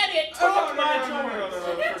to me, and it took my shorts. No. The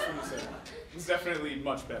first one you said was definitely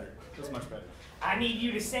much better. It was much better. I need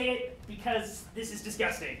you to say it because this is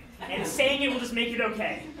disgusting. And saying it will just make it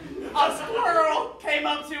okay. A squirrel came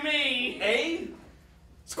up to me. A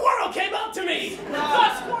Squirrel came up to me.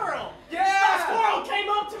 The squirrel. Yeah. The squirrel came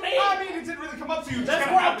up to me. I mean, it didn't really come up to you. The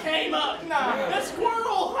squirrel came up. Nah. The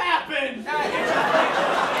squirrel happened.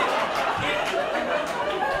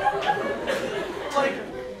 Like,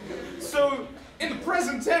 so in the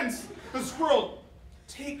present tense, the squirrel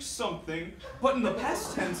takes something, but in the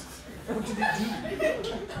past tense, what did it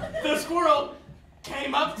do? The squirrel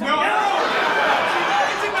came up to me. No.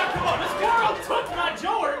 It did not come up. The squirrel took my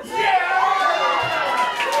shorts.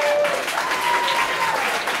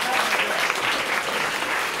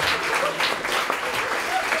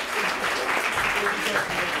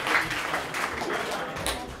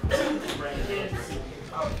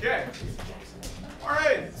 Okay. All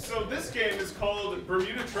right. So this game is called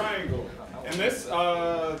Bermuda Triangle, and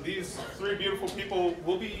these three beautiful people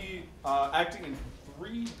will be acting in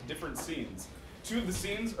 3 different scenes. 2 of the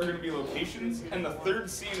scenes are going to be locations, and the 3rd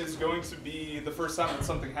scene is going to be the first time that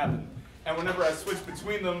something happened. And whenever I switch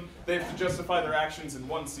between them, they have to justify their actions in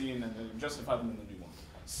one scene and then justify them in the new one.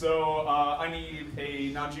 So I need a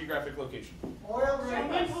non-geographic location. Oil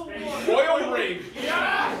rig. Oil rig.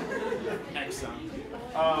 Yeah. Excellent.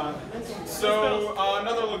 So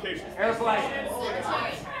another location. Airplane.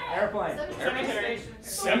 Airplane.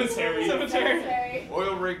 Cemetery. Cemetery.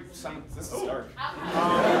 Oil rig. This is dark.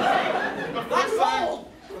 The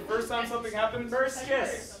first time something happened. First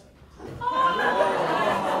kiss.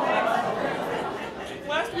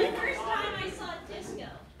 Last week? First time I saw disco.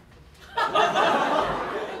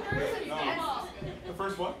 The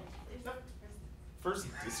first what? First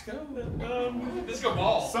disco? Disco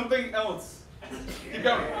ball. Something else. Keep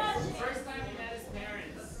going. First time he met his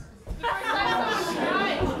parents. First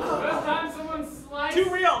time Someone sliced. Too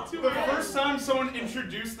real. The first time someone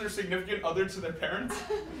introduced their significant other to their parents.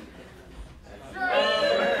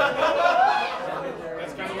 That's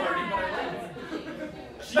kind of wordy, but I like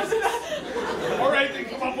it. All right, then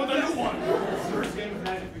come up with a new one. First game of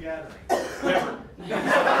Magic the Gathering. Never.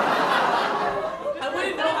 I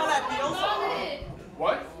wouldn't know how that feels.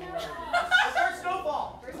 What? First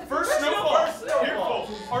snowball. First snowball. Beautiful.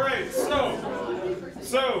 All right,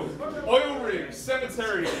 so oil rig,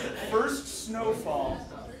 cemetery, first snowfall.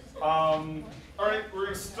 All right, we're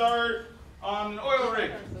gonna start on oil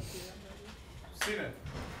rig. Seen it.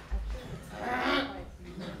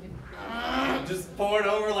 Just pour it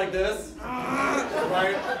over like this.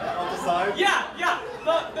 Right off the side. Yeah.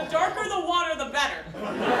 The darker the water, the better.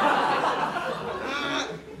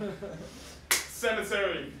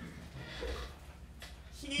 Cemetery.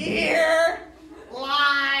 Here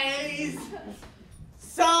lies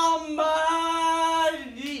somebody.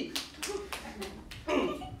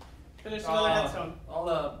 Finish another headstone. All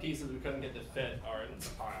the pieces we couldn't get to fit are in the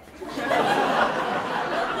pile.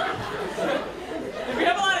 Did we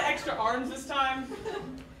have a lot of extra arms this time?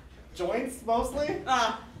 Joints mostly.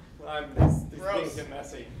 These Gross. things get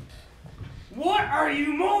messy. What are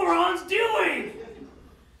you morons doing?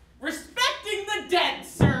 Respecting the dead,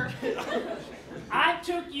 sir. I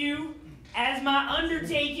took you as my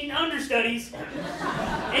undertaking understudies,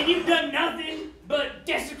 and you've done nothing but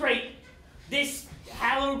desecrate this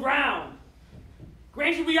hallowed ground.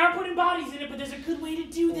 Granted, we are putting bodies in it, but there's a good way to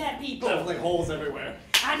do that, people. There's like holes everywhere.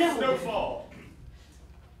 I know. Snowfall.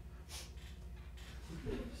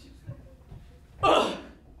 Ugh.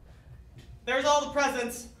 There's all the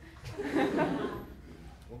presents.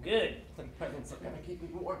 Well, good. The presents are gonna keep me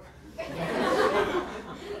warm.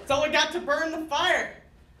 It's all we got to burn the fire.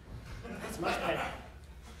 That's much better.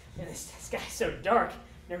 Man, this guy's so dark.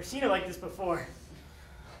 Never seen it like this before.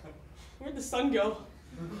 Where'd the sun go?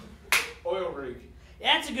 Oil rig.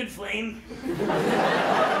 That's a good flame.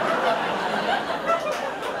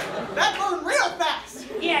 That burned real fast.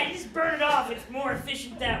 Yeah, you just burn it off. It's more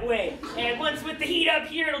efficient that way. And once with the heat up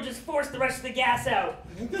here, it'll just force the rest of the gas out.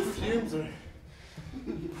 I think the fumes are.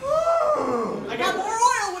 I got more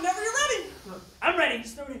oil whenever you're ready. I'm ready.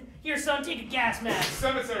 Just throw it. Here, son, take a gas mask.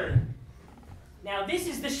 Cemetery. Now, this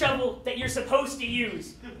is the shovel that you're supposed to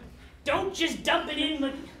use. Don't just dump it in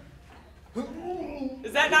like...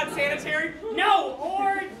 Is that not sanitary? No,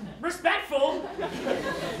 or respectful.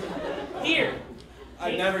 Here.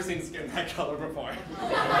 I've never seen skin that color before.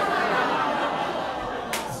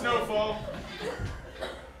 Snowfall.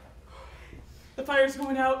 The fire's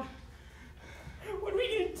going out. What are we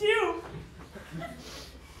gonna do?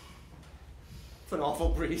 It's an awful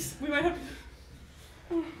breeze. We might have to...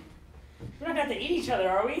 We're not gonna have to eat each other,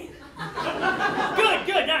 are we? Good,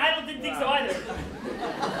 good. No, I didn't think so either.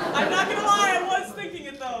 I'm not gonna lie, I was thinking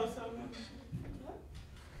it though, so...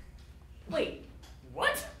 Wait,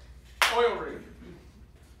 what? Oil rig.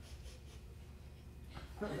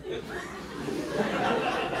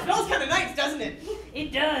 Smells kind of nice, doesn't it?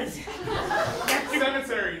 It does.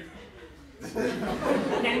 Cemetery.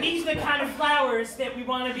 Now these are the kind of flowers that we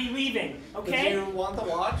want to be leaving, okay? Do you want the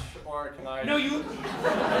watch, or can I? No, you...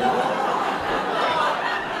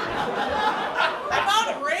 I found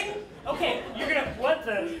a ring! Okay, you're gonna... What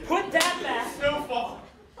the... Put that back. Snowfall.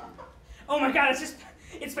 Oh my god,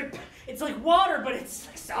 it's like water, but it's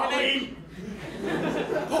like solid.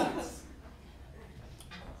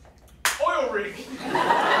 Oil rig.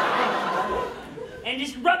 And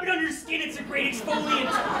just rub it under your skin, it's a great exfoliant.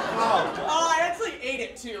 Oh, I actually ate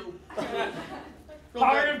it too.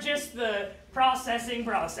 Part of just the processing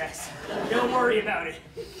process. Don't worry about it.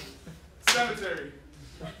 Cemetery.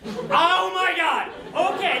 Oh my god!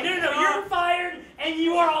 Okay, no, you're fired, and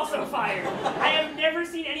you are also fired. I have never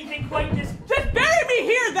seen anything quite this... Just bury me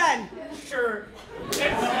here then! Sure.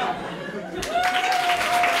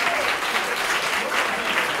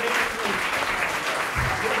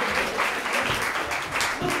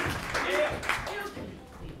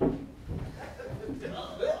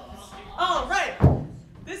 All right.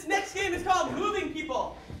 This next game is called Moving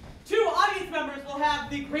People. 2 audience members will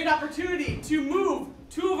have the great opportunity to move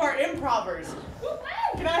 2 of our improvers.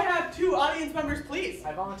 Can I have 2 audience members, please?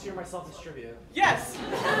 I volunteer myself as trivia. Yes.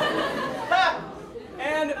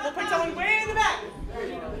 And we'll pick someone way in the back.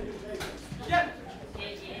 Yep.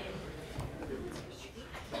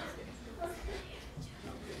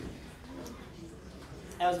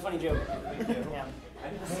 That was a funny joke. Yeah.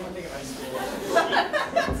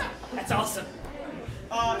 That's awesome.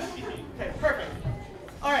 Okay, perfect.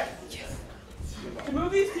 All right. To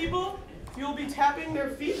move these people, you'll be tapping their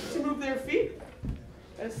feet to move their feet,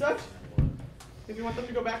 as such. If you want them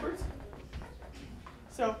to go backwards.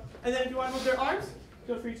 So, and then if you want to move their arms,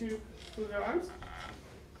 feel free to move their arms,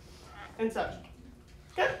 and such.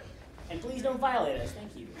 Okay? And please don't violate us,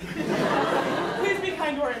 thank you. Please be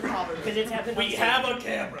kind to our improvers. Because it's happened. We have a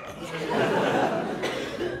camera.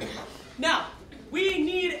 Now, we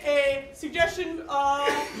need a suggestion,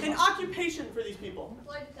 an occupation for these people.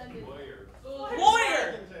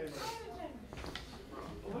 Lawyer.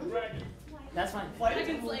 That's fine. All right,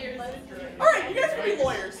 you guys can be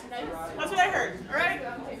lawyers. That's what I heard. All right.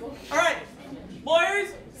 All right.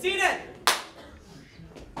 Lawyers, seated.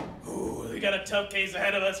 Ooh, we got a tough case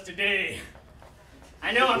ahead of us today.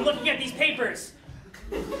 I know, I'm looking at these papers.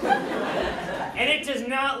 And it does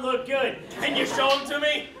not look good. Can you show them to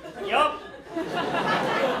me? Yup.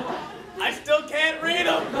 I still can't read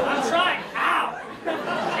them. I'm trying. Ow.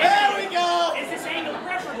 There we go. Is this angle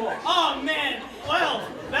preferable? Oh man, well,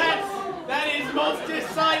 that is most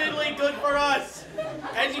decidedly good for us.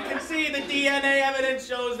 As you can see, the DNA evidence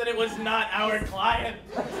shows that it was not our client.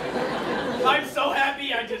 I'm so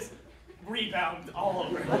happy I just rebound all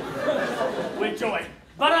over with joy.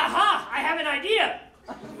 But aha, I have an idea.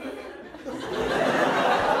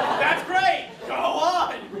 That's great. Go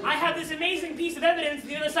on. I have this amazing piece of evidence on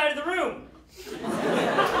the other side of the room.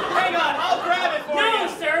 Hang on, I'll grab it for you. No,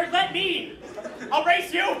 sir, let me. I'll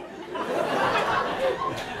race you. If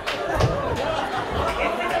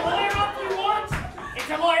it's a lawyer off you want, it's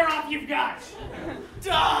a lawyer off you've got.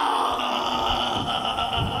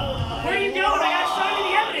 Where are you going? I gotta show you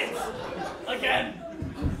the evidence. Again.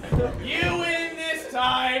 You win this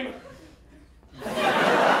time.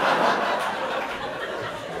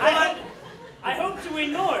 I hope to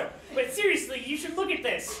win more, but seriously, you should look at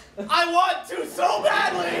this. I want to so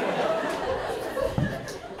badly.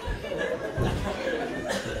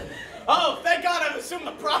 Oh, thank God I've assumed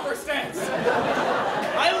the proper stance.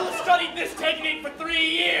 I studied this technique for 3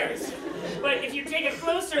 years. But if you take a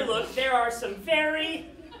closer look, there are some very...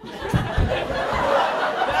 Oh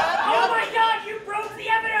my God, you broke the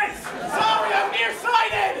evidence! Sorry, I'm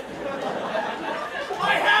nearsighted.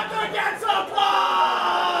 I have to get some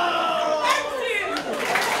blood. Excellent.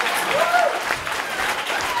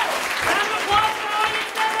 Round of applause for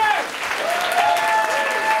audience members!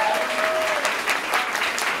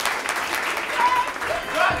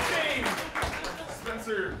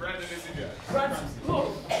 Spencer, Brandon, Izzy, Jack.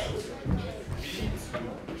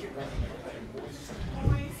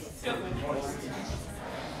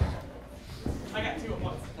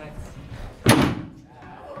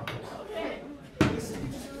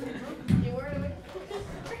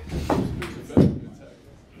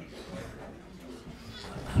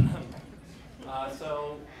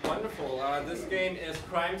 Wonderful. This game is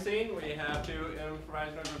Crime Scene. We have two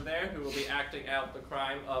improvisers over there who will be acting out the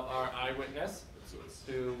crime of our eyewitness,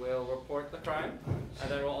 who will report the crime.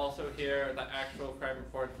 And then we'll also hear the actual crime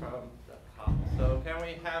report from the cop. So can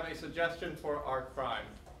we have a suggestion for our crime?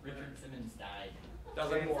 Richard Simmons died.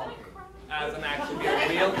 Doesn't as an actually be a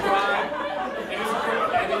real crime.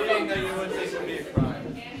 Anything that you would think would be a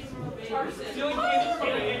crime. Stealing candy from a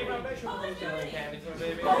baby. Stealing candy from a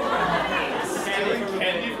baby. Stealing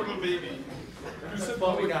candy from a baby. Who said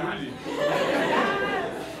what we got?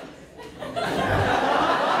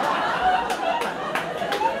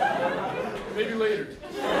 Maybe later.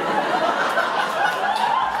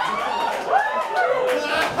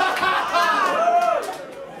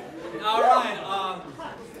 All right,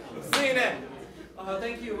 CNN.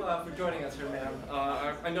 Thank you for joining us here, ma'am.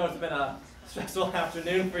 I know it's been a stressful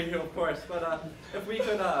afternoon for you, of course, but if we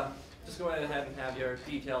could just go ahead and have your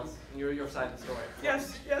details and your side of the story.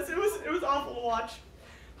 Yes, it was awful to watch.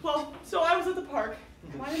 Well, so I was at the park,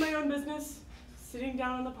 minding my own business, sitting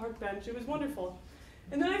down on the park bench. It was wonderful.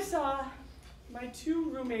 And then I saw my two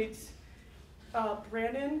roommates,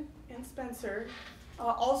 Brandon and Spencer,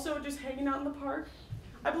 also just hanging out in the park.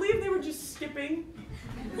 I believe they were just skipping.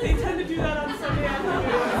 They tend to do that on Sunday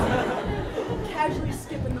afternoons, casually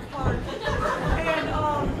skip in the park. And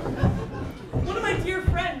one of my dear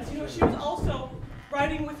friends, she was also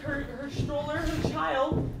riding with her stroller, her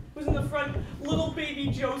child, was in the front, little baby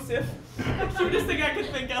Joseph, the cutest thing I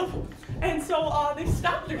could think of. And so they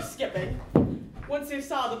stopped their skipping once they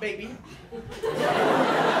saw the baby. And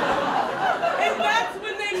that's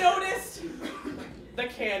when they noticed the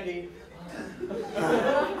candy.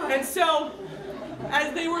 And so,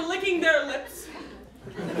 as they were licking their lips,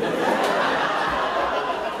 at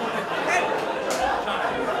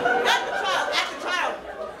the child,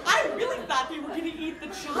 I really thought they were going to eat the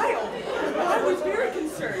child. I was very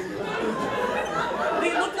concerned.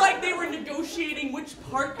 They looked like they were negotiating which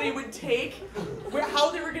part they would take, how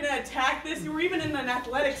they were going to attack this. They were even in an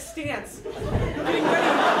athletic stance, getting ready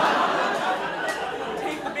to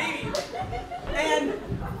take the baby. And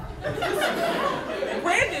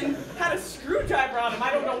Brandon had a screwdriver on him,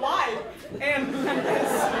 I don't know why, and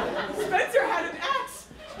Spencer had an axe.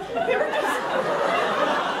 They were just,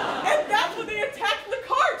 and that's when they attacked the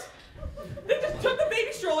cart. They just took the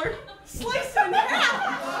baby stroller, sliced it in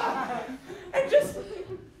half, and just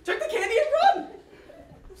took the candy and run.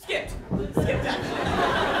 Skipped actually.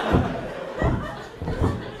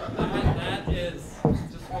 That is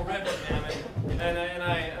just horrific, ma'am, and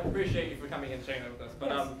I appreciate you for coming and sharing it with us.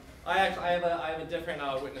 But I have a different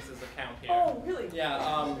witness's account here. Oh, really? Yeah.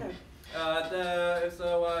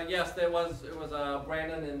 Yes, it was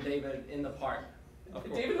Brandon and David in the park.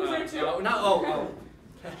 David was there too? Wrong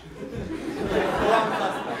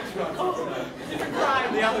suspect. Different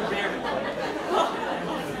crime. The other bearded one.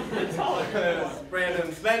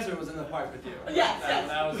 Brandon Spencer was in the park with you. Yes.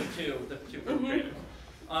 That was the two perpetrators.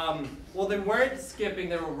 Well, they weren't skipping;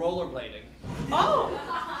 they were rollerblading. Oh.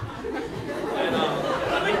 And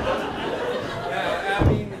yeah, I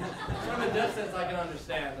mean, from a distance, I can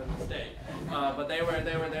understand the mistake. But they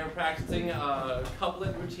were practicing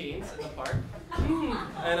couplet routines in the park.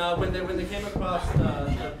 And when they came across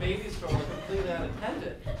the baby stroller completely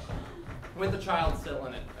unattended, with the child still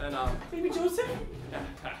in it, and Baby Joseph. yeah.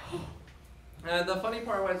 And the funny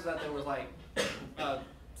part was that there was like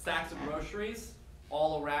sacks of groceries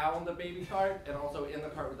all around the baby cart, and also in the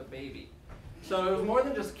cart with the baby. So it was more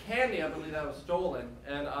than just candy, I believe, that was stolen.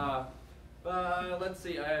 And let's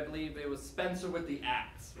see, I believe it was Spencer with the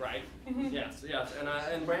axe, right? Yes.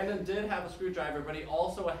 And Brandon did have a screwdriver, but he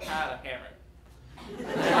also had a hammer.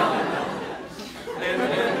 And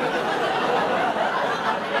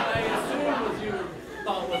I assume what you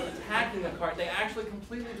thought was attacking the cart, they actually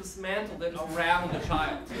completely dismantled it around the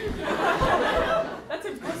child. That's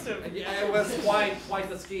impressive. Yeah, it was quite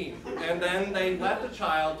the scheme. And then they left the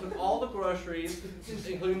child, took all the groceries,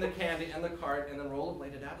 including the candy and the cart, and then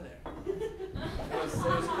rollerbladed out of there. It was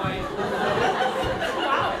quite.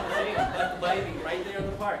 Wow. Left the baby right there in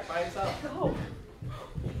the park by itself. Oh.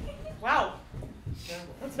 Wow.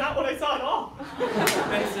 That's not what I saw at all.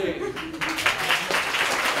 I see.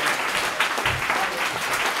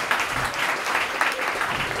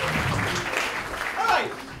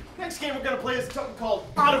 Next game we're going to play is something called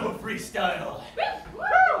Ottawa Freestyle.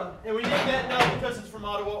 And we need that now because it's from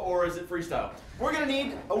Ottawa, or is it freestyle? We're going to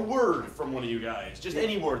need a word from one of you guys. Just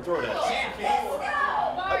any word, throw it at us.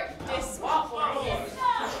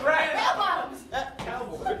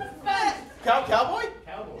 Cowboy. Cowboy?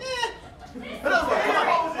 Cowboy. Another one. Come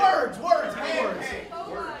on. Words. Give me words.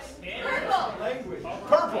 Purple. Language.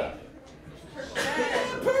 Purple.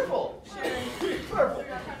 Purple.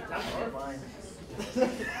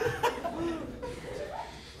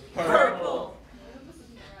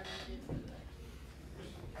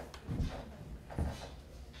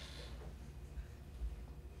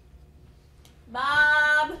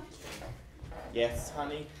 Bob, Yes,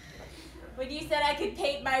 honey? when you said I could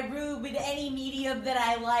paint my room in any medium that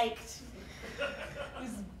I liked,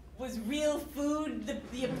 was real food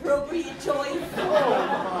the appropriate choice?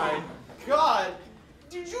 Oh my God!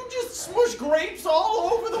 Did you just smush grapes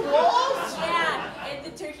all over the walls? Yeah, and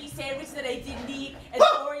the turkey sandwich that I didn't eat, and the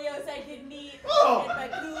Oreos I didn't eat, and my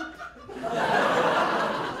poop.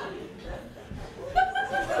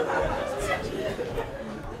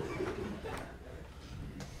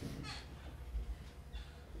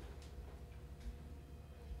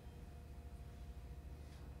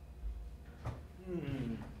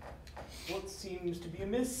 What seems to be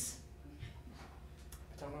amiss?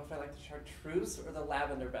 I don't know if I like the chartreuse or the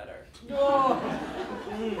lavender better.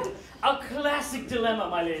 A classic dilemma,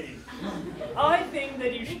 my lady. I think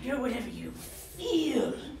that you should go whatever you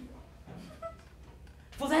feel.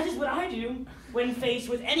 For that is what I do when faced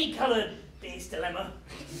with any color-based dilemma.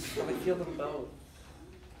 I would feel them both.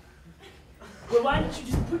 Well, why don't you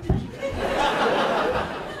just put them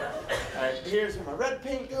Alright, here's where my red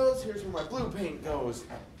paint goes, here's where my blue paint goes.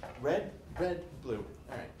 Red, red, blue.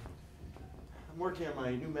 Alright. I'm working on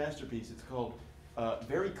my new masterpiece. It's called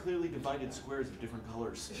Very Clearly Divided Squares of Different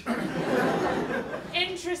Colors.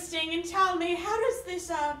 Interesting. And tell me, how does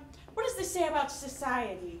this, what does this say about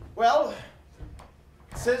society? Well,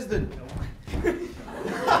 it says that...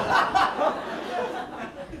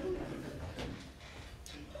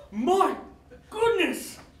 My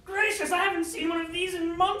goodness gracious, I haven't seen one of these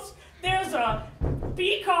in months. There's a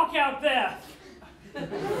peacock out there.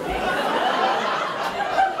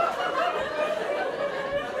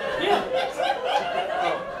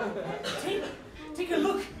 Take a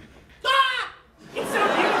look. Ah! It's so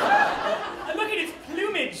beautiful. And look at its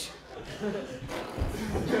plumage.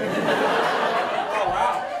 Oh,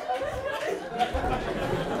 wow.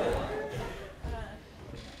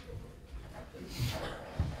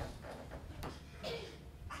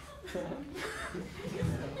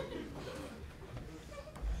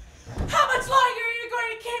 How much longer are you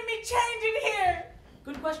going to keep me chained in here?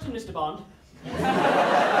 Good question, Mr. Bond.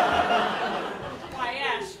 Why,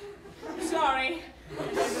 Ash. Sorry. I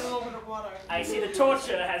need a little bit of water. I see the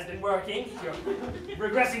torture has been working. You're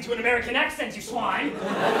regressing to an American accent, you swine.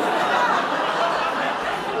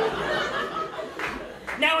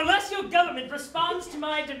 Now, unless your government responds to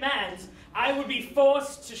my demands, I will be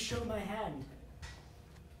forced to show my hand.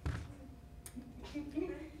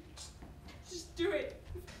 Just do it.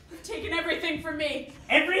 You've taken everything from me.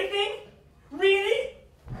 Everything? Really?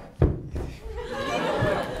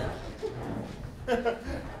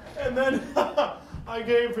 And then I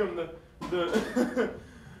gave him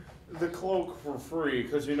the cloak for free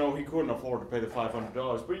because, you know, he couldn't afford to pay the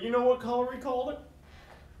 $500. But you know what color he called it?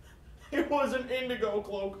 It was an indigo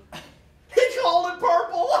cloak. He called it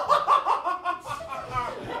purple.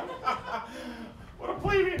 What a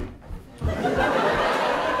plebeian.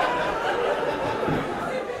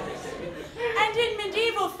 And in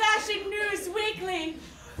medieval Fashion News Weekly,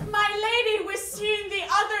 my lady was seen the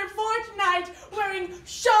other fortnight wearing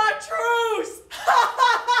chartreuse.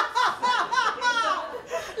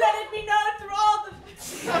 Let it be known through all the...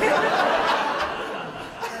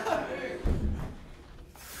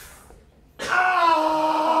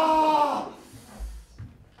 Oh!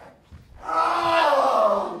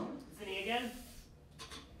 Oh! Is it he again?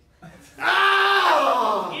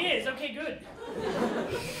 Oh! It is. Okay, good.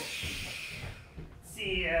 Let's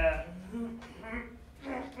see,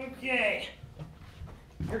 okay.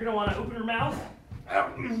 You're gonna want to open your mouth.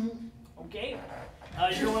 Okay.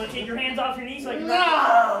 You're gonna want to take your hands off your knees so I can...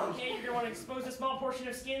 No! Okay, you're gonna want to expose a small portion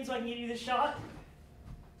of skin so I can give you this shot.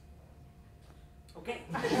 Okay.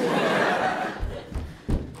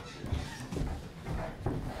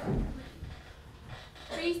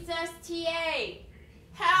 Recess TA!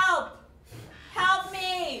 Help! Help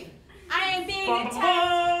me! I am being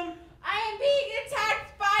attacked! I am being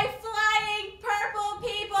attacked by flying purple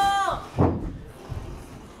people!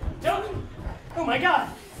 Don't! Oh my god!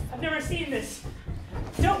 I've never seen this.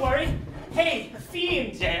 Don't worry. Hey,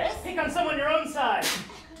 fiend! Yes? Pick on someone your own size.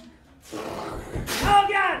 Oh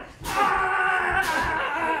god!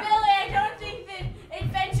 Ah! Billy, I don't think that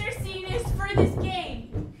adventure scene is for this game.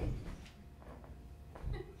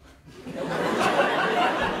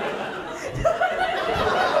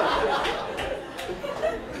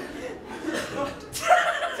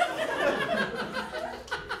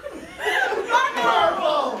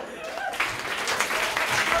 Purple!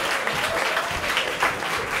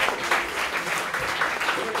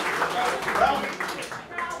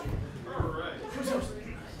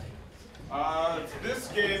 This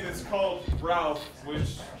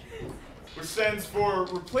stands for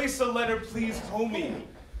replace a letter, please, homie.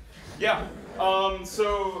 Yeah.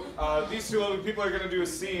 So these two lovely people are going to do a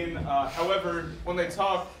scene. However, when they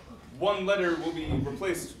talk, one letter will be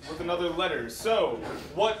replaced with another letter. So,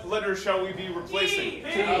 what letter shall we be replacing? D.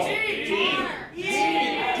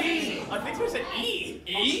 I think we said E.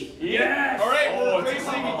 E? Yes. All right, we're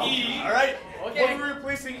replacing E. All right. Okay. What are we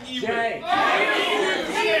replacing E with? J.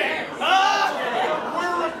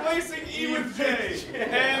 We're replacing E with J.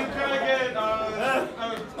 And can I get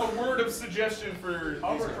a word of suggestion for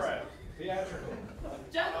Hovercraft. Theatrical.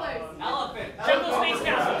 Jugglers. Elephant. Jungle Space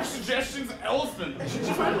Castle. your suggestions? Elephant.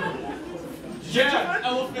 Yeah,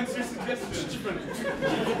 elephant's your suggestion.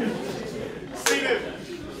 Seated.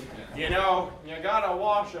 You know, you gotta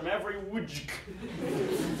wash him every week.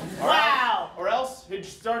 Wow. Or else he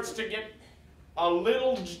starts to get a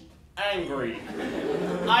little angry.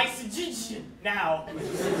 I suggest now.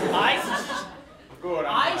 I suggest. Good,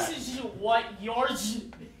 I I'm glad. suggest what you're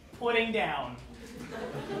putting down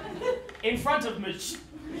in front of me.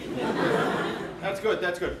 That's good,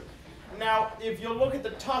 that's good. Now, if you look at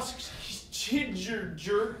the tusks,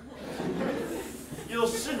 you'll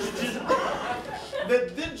see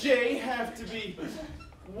that the J have to be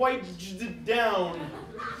wiped down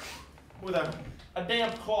with a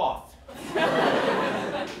damp cloth.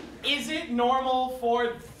 Is it normal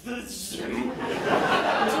for the to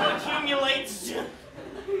accumulate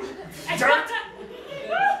dirt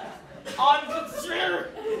on the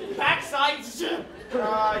backside?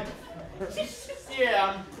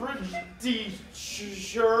 Yeah, I'm pretty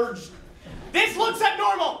sure. This looks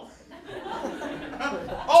abnormal.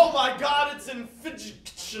 Oh my God, it's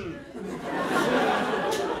infection.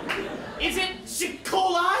 Is it E.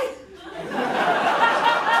 coli?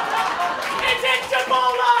 Is it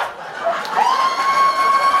Ebola?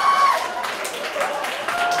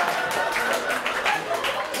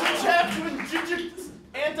 We have to inject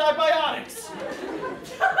antibiotics.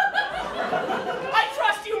 I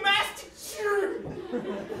trust you, Master.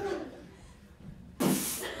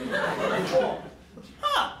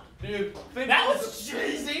 Huh. Do you think That was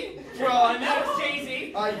cheesy. Well, I That know. was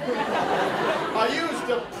cheesy. I used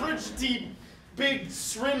a pretty big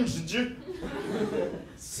syringe.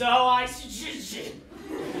 So I suggest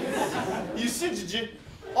You said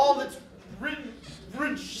all that's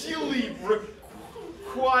really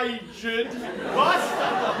required to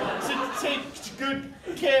take good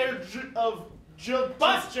care of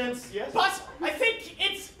patients. Yes. but I think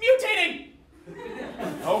it's mutating.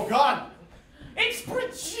 Oh God. It's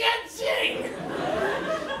projecting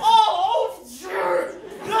all over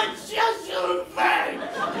the Jesu thing.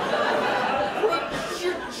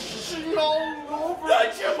 Projecting all over. The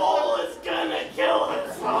Jamal is gonna kill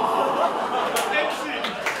us all. Exit.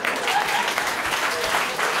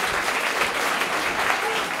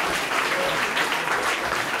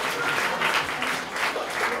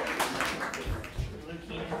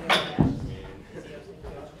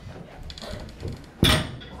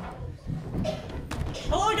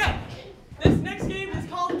 Hello again. This next game is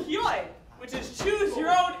called Kioi, which is choose your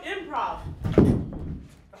own improv.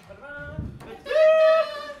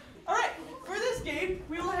 All right, for this game,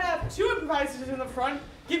 we will have two improvisers in the front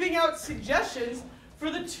giving out suggestions for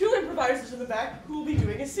the two improvisers in the back who will be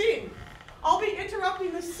doing a scene. I'll be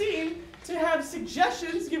interrupting the scene to have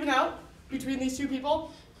suggestions given out between these two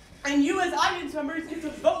people, and you as audience members get to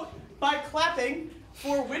vote by clapping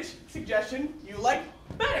for which suggestion you like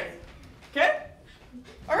better. Okay?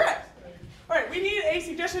 All right. All right, we need a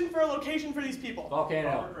suggestion for a location for these people.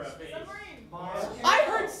 Volcano. I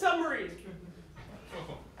heard submarine.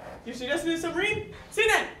 You suggested a submarine? See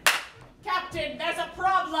then. Captain, there's a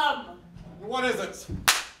problem. What is it?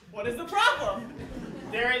 What is the problem?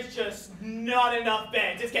 There is just not enough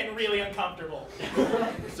beds. It's getting really uncomfortable.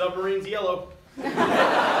 Submarine's yellow. Toilet doesn't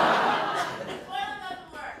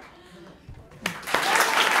work.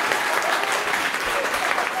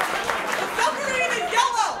 The submarine is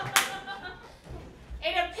yellow.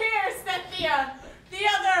 It appears that the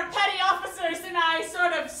other petty officers and I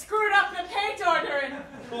sort of screwed up the paint order, and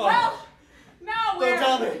well, now we're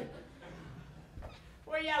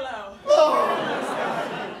yellow.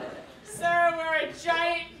 Sir, we're a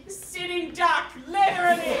giant sitting duck,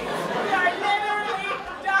 literally. We are literally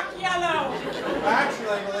duck yellow. Actually,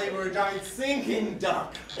 I believe we're a giant sinking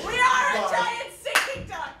duck. We are a giant sinking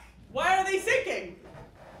duck. Why are they sinking?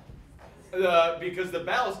 Because the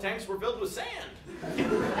ballast tanks were filled with sand.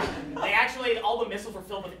 They actually, all the missiles were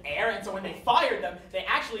filled with air, and so when they fired them, they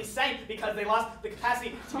actually sank because they lost the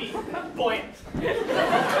capacity to be buoyant. They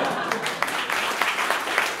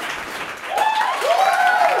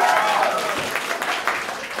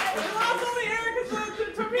lost all the air because the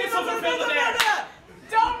torpedoes Missiles are filled with air.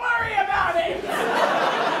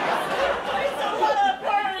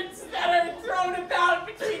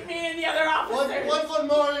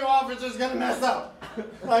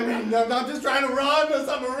 I mean, I'm not just trying to run a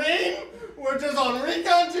submarine. We're just on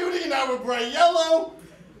recon duty, now we're bright yellow.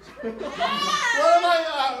 What am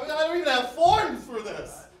I don't even have forms for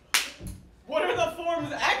this. What are the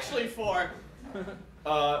forms actually for?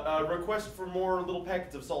 Request for more little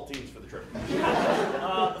packets of saltines for the trip.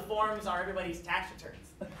 The forms are everybody's tax returns.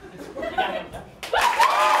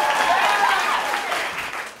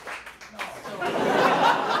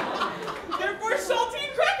 They're for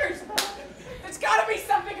saltine crackers! There's gotta be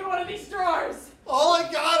something in one of these drawers. All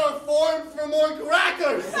I got are forms for more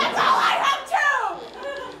crackers. That's all I have too!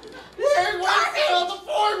 Where's all the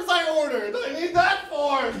forms I ordered? I need that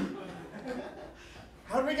form.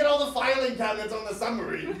 How did we get all the filing cabinets on the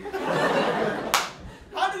submarine?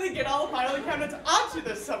 How did they get all the filing cabinets onto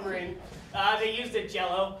this submarine? They used a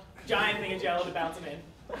giant thing of Jello to bounce them in.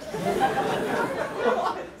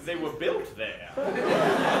 They were built there.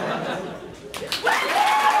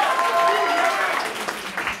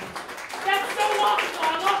 That's so long, I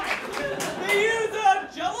love it. They use a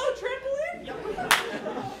Jello trampoline?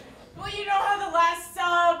 Well, you know how the last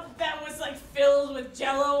sub that was like filled with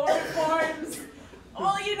Jello forms?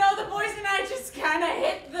 Well, you know, the boys and I just kind of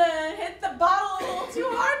hit the bottle a little too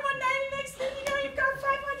hard one night, and next thing you know, you've got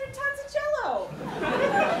 500 tons of Jello.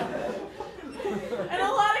 And a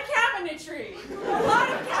lot of cabinetry. A lot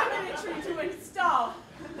of cabinetry to install.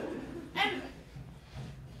 And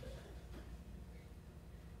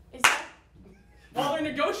is that... While they're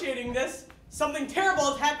negotiating this, something terrible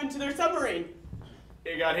has happened to their submarine.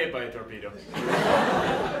 It got hit by a torpedo.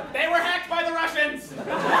 They were hacked by the Russians! You're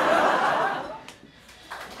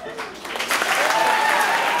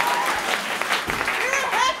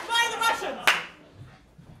hacked by the Russians!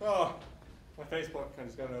 Oh, my Facebook I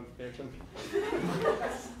just got a notification.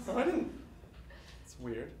 Oh, I didn't. It's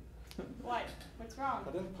weird. What? What's wrong?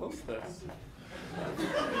 I didn't post this.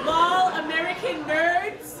 Lol, American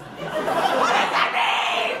nerds? What does that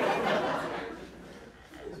mean?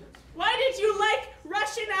 Why did you like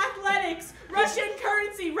Russian athletics, Russian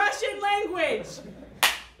currency, Russian language?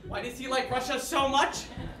 Why does he like Russia so much?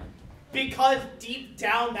 Because deep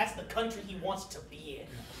down, that's the country he wants to be in.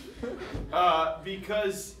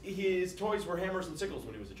 Because his toys were hammers and sickles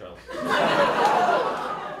when he was a child.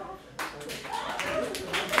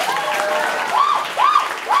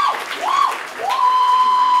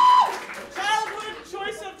 Childhood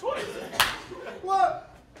choice of toys. What?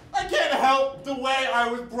 I can't help the way I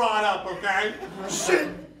was brought up, okay? Shit!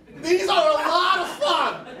 These are a lot of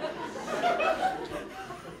fun!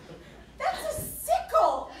 That's a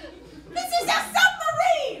sickle! This is a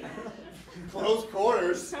submarine! Close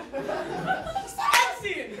quarters.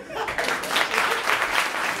 Excellent!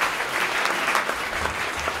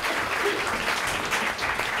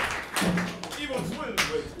 Evil Twins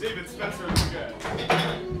with David Spencer again.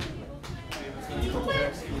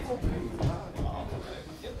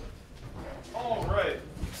 Alright,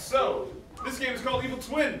 so this game is called Evil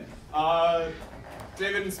Twin.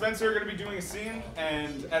 David and Spencer are going to be doing a scene,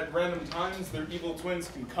 and at random times their evil twins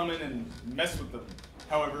can come in and mess with them.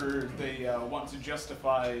 However, they want to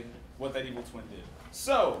justify what that evil twin did.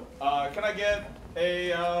 So, can I get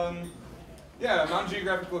a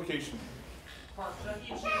non-geographic location?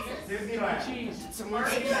 Did someone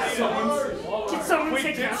say Wait,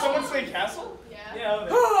 did castle? someone say castle? Yeah.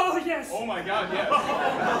 Oh, yes. Oh my god, yes.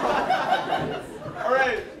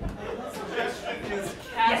 Alright. Suggestion is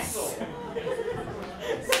castle.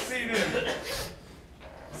 Scene in.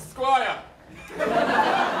 Squire!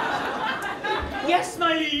 Yes,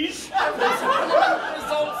 my liege.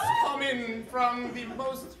 Results come in from the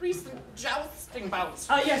most recent jousting bout.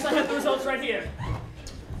 Yes, I have the results right here.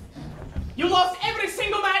 You lost every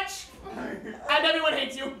single match, and everyone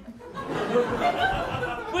hates you.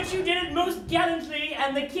 But you did it most gallantly,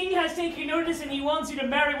 and the king has taken notice, and he wants you to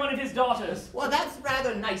marry one of his daughters. Well, that's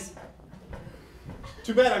rather nice.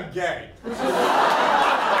 Too bad I'm gay.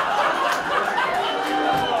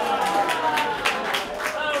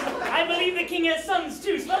 I believe the king has sons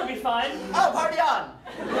too, so that'll be fine. Oh, party on!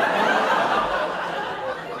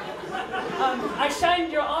 I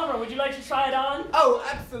shined your armor. Would you like to try it on? Oh,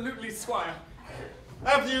 absolutely, Squire.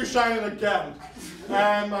 After you shine it again.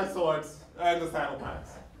 And my swords. And the saddle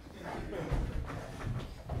pads.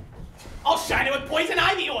 I'll shine it with poison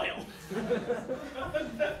ivy oil.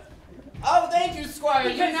 Oh, thank you, Squire.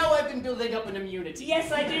 Because- You know I've been building up an immunity.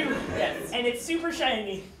 Yes, I do. Yes. And it's super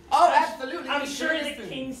shiny. Oh, absolutely. I'm it sure is. the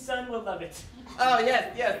king's son will love it. Oh,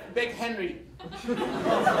 yes, yes. Big Henry. The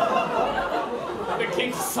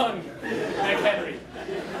king's son, Big Henry.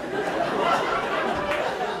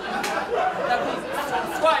 Now, please,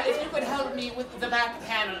 Squire, if you could help me with the back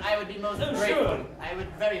panel, I would be most grateful. Sure. I would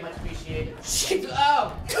very much appreciate it. Shit!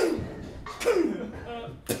 Oh!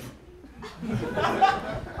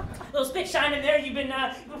 Little spit shine in there. You've been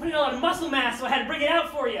putting a lot of muscle mass, so I had to bring it out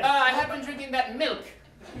for you. I have been drinking that milk.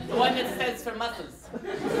 The one that says for muscles.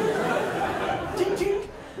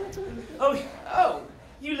 Oh,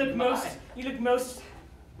 you look most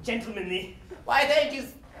gentlemanly. Why, thank you.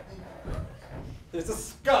 There's a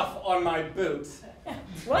scuff on my boots.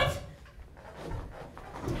 What?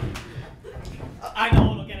 I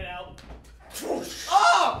know it'll get it out.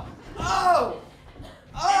 Oh! Oh!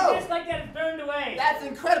 And just like that, it's burned away. That's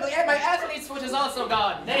incredible. And my athlete's foot is also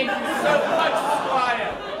gone. Thank you so much,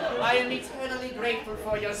 Squire. I am eternally grateful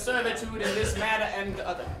for your servitude in this matter and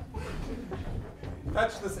other.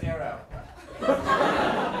 Touch this arrow.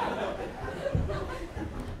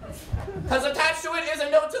 Because attached to it is a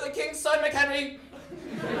note to the king's son, McHenry.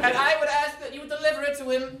 And I would ask that you deliver it to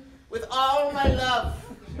him with all my love.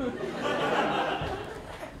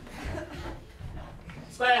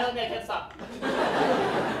 Squire, help me, I can't stop.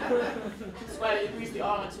 Squire, you greased the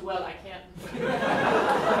armor too well, I can't.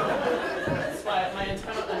 Squire, my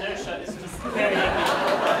internal inertia is just carrying me.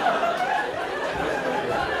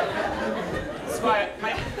 Squire,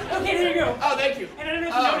 my... Okay, there you go. Oh, thank you. And I don't know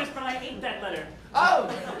if you noticed, but I ate that letter. Oh!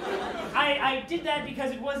 I did that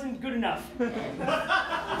because it wasn't good enough. Really?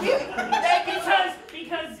 Thank you.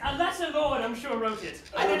 Because a lesser lord, I'm sure, wrote it.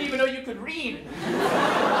 I didn't even know you could read.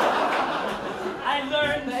 I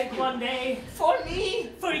learned one day. For me?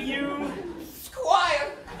 For you.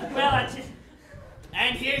 Squire. Well, I just...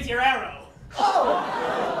 And here's your arrow.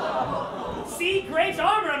 Oh! See? Great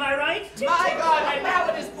armor, am I right? My God, and now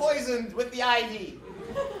it is poisoned with the ivy.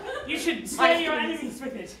 You should slay your enemies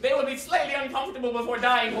with it. They will be slightly uncomfortable before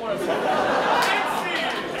dying horribly.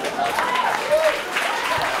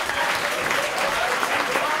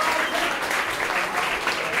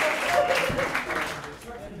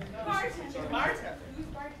 Bartender. Who's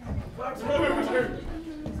bartender?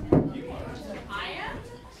 I am?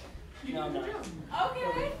 No.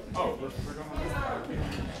 Okay. Oh, we're going on.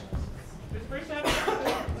 It's great to have you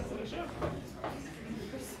on the show.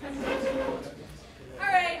 All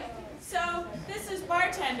right, so this is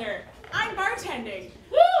bartender. I'm bartending.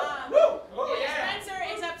 Spencer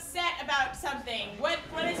is upset about something. What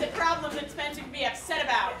is a problem that Spencer can be upset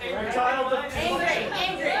about? Angry.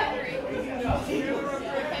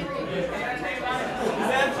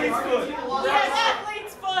 Yes,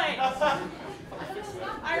 athlete's foot.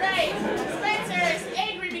 All right, Spencer is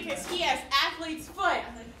angry because he has athlete's foot.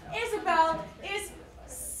 Isabel is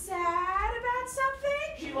sad about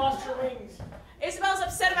something. She lost her wings. Isabel's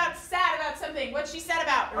sad about something. What's she sad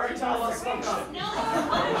about? Alright, tell us. No.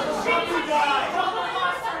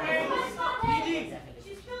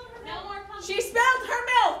 She spilled her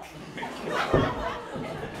milk.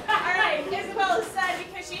 All right, Isabel is sad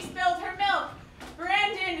because she spilled her milk.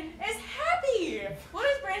 Brandon is happy. What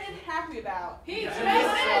is Brandon happy about?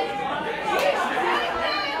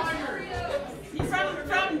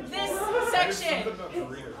 From this section.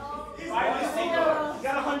 You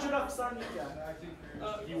got 100 up, son.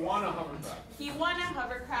 You want a hovercraft. He won a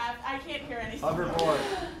hovercraft. I can't hear anything. Hoverboard.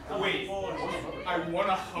 Wait, I want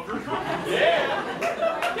a hovercraft?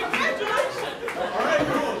 Yeah! Congratulations. Alright,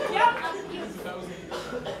 cool. Yep. That was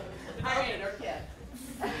All right, or kid.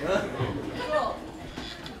 Cool.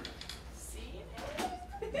 See?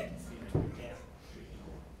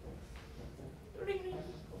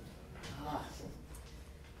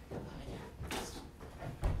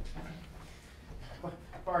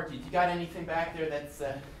 Barty, you got anything back there that's,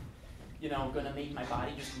 gonna make my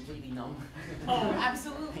body just completely numb? Oh,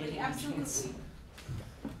 absolutely. Yeah, because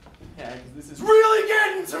this is really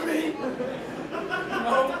getting to me!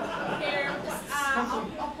 Here,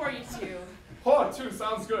 I'll pour you two. Oh, 2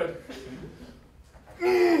 sounds good.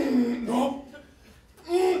 No.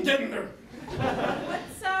 Get in there.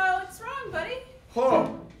 What's wrong, buddy?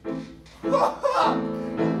 Oh.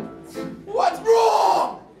 What's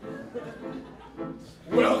wrong?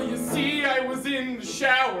 Well, you see, I was in the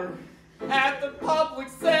shower at the public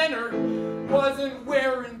center. Wasn't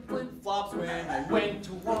wearing flip-flops when I went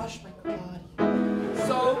to wash my body.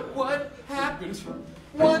 So what happened?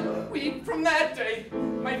 1 week from that day,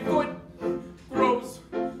 my foot grows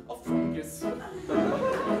a fungus.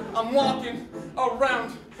 I'm walking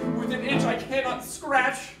around with an itch I cannot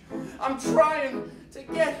scratch. I'm trying to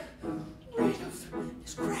get rid of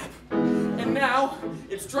this crap. And now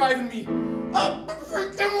it's driving me up the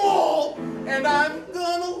freaking wall. And I'm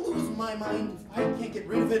gonna lose my mind if I can't get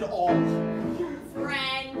rid of it all.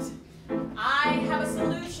 Friend, I have a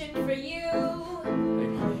solution for you.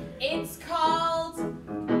 It's called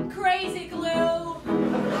crazy glue.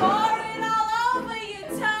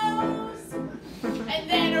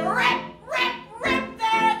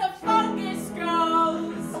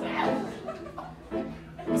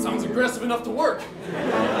 aggressive enough to work.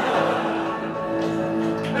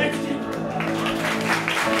 Thanks, Chief.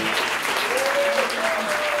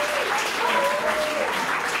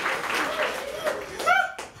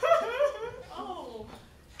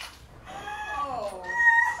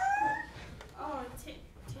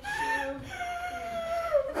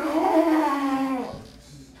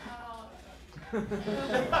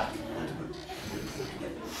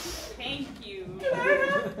 Thank you. Can I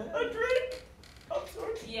have a drink? I'm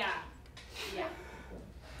sorry. Yeah. Yeah.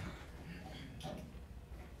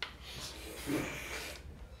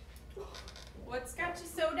 What's got you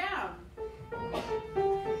so down?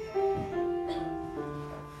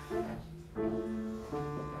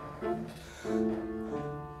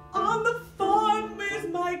 On the farm is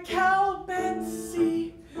my cow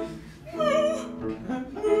Betsy. Moo,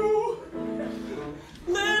 moo.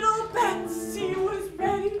 Little Betsy was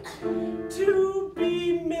ready to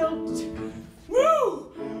be milked.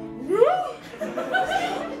 Woo! Woo!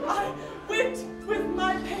 I went with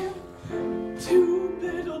my pail to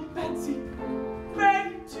little Betsy,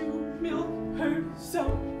 ready to milk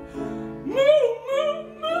herself. Moo, moo,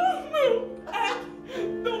 moo, moo!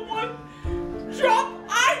 And the one drop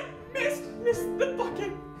I missed the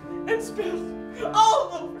bucket and spilled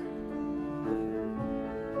all over.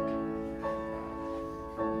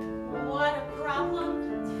 What a problem.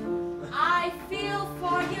 I feel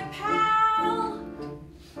for you, pal.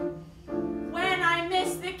 When I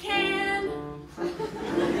miss the can,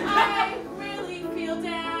 I really feel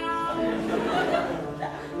down.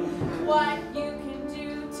 What you can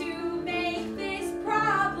do to make this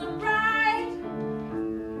problem right?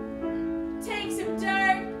 Take some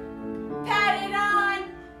dirt, pat it on.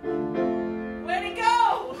 Where'd it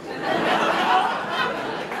go?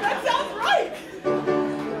 That sounds right!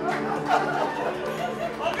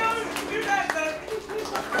 I'll go and do that then.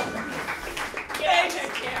 Yeah,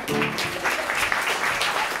 take care.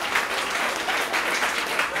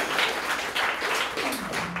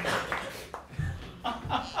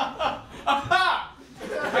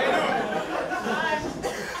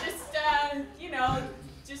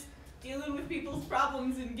 Just dealing with people's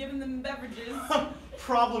problems and giving them beverages.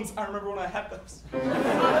 Problems, I remember when I had those.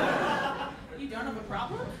 You don't have a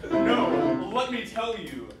problem? No, let me tell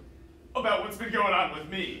you about what's been going on with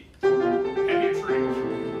me. Hand me a drink.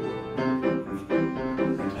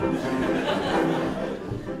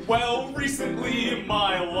 Well, recently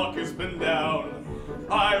my luck has been down.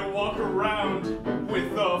 I walk around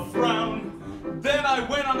with a frown. Then I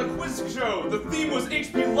went on a quiz show. The theme was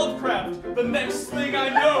H.P. Lovecraft. The next thing I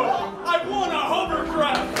know, I won a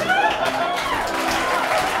hovercraft.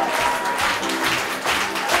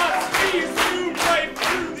 Speed zoomed right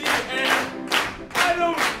through the air. I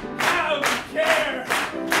don't have a care.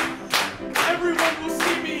 Everyone will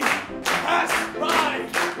see me pass by.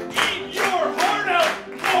 Eat your heart out,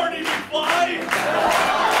 Marty McFly.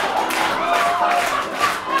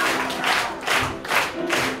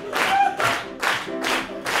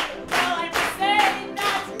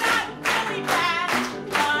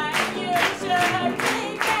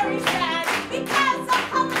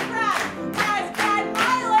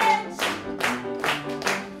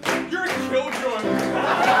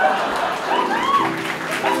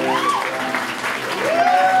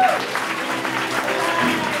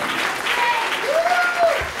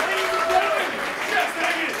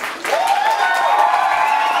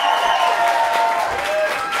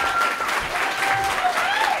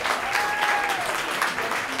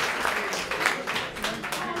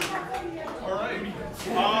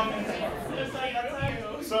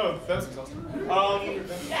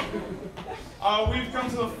 We've come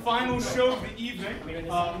to the final show of the evening.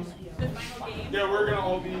 Yeah, we're gonna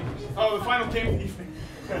all be. Oh, the final game of the evening.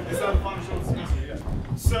 It's not the final show of the semester yet.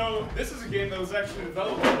 So this is a game that was actually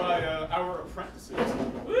developed by our apprentices.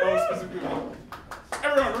 Oh, specifically,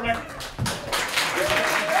 everyone, Rebecca.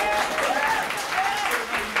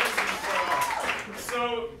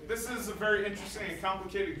 So this is a very interesting and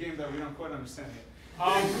complicated game that we don't quite understand yet.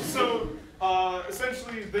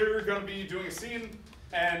 Essentially, they're going to be doing a scene,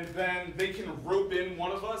 and then they can rope in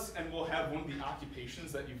one of us, and we'll have one of the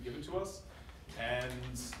occupations that you've given to us,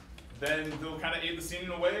 and then they'll kind of aid the scene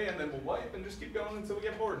in a way, and then we'll wipe and just keep going until we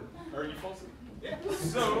get bored, or you fall asleep. Yeah.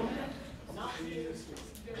 So, hold on here,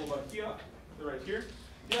 they're right here.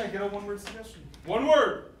 Yeah, get a one-word suggestion. One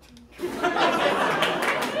word.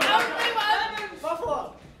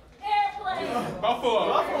 Buffalo. Airplane.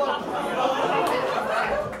 Buffalo.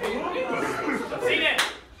 Seen it.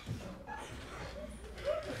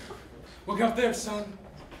 Look out there, son.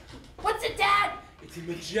 What's it, Dad? It's a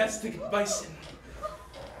majestic bison.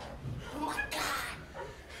 Oh my God.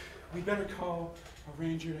 We better call A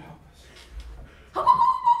ranger to help us.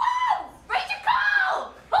 Ranger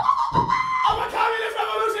call! I'm a communist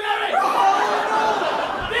revolutionary! Oh,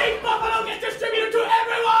 no! These buffalo get distributed to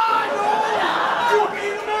everyone! You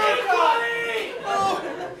hate America! Equally! Oh,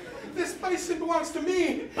 this bison belongs to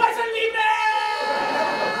me. Bison libre!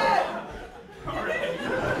 All right.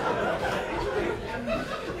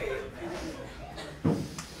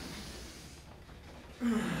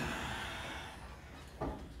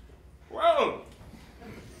 Well,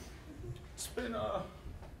 it's been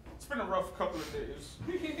a rough couple of days.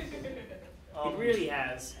 It really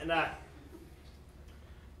has, and I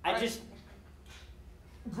just.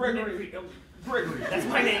 Gregory. That's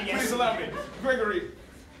my name, yes. Please allow me. Gregory,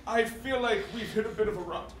 I feel like we've hit a bit of a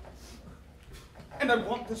rut. And I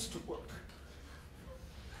want this to work.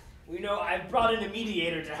 You know, I brought in a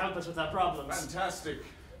mediator to help us with our problems. Fantastic.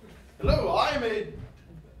 Hello, I'm a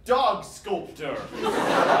dog sculptor.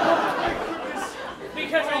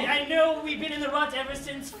 Because I know we've been in the rut ever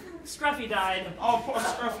since Scruffy died. Oh, poor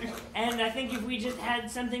Scruffy. And I think if we just had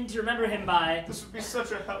something to remember him by, This would be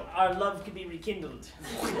such a help. our love could be rekindled.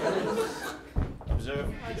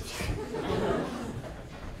 Observe.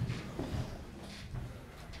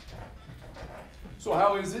 So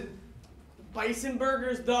how is it? Bison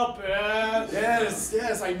burger's the best.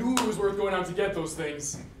 Yes, I knew it was worth going out to get those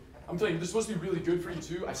things. I'm telling you, they're supposed to be really good for you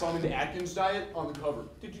too. I saw them in the Atkins diet on the cover.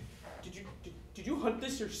 Did you hunt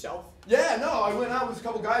this yourself? Yeah, no, I went out with a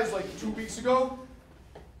couple guys like 2 weeks ago.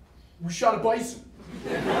 We shot a bison.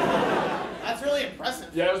 That's really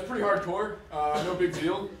impressive. Yeah, it was pretty hardcore. No big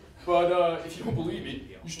deal. But if you don't believe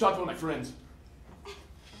me, you should talk to one of my friends.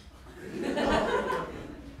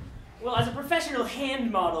 Well, as a professional hand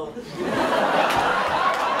model,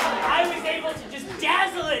 I was able to just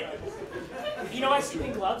dazzle it. You know why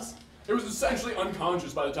sleeping gloves? It was essentially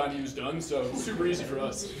unconscious by the time he was done, so super easy for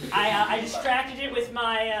us. I distracted it with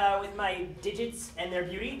my digits and their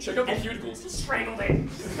beauty. Check out the and cuticles. Strangled it.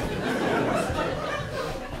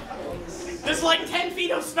 There's like 10 feet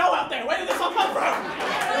of snow out there. Where did this all come from?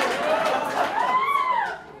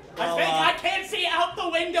 I can't see out the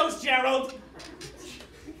windows, Gerald.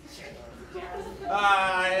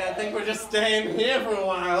 I think we're just staying here for a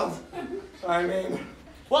while.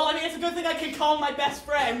 Well, it's a good thing I can call my best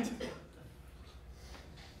friend.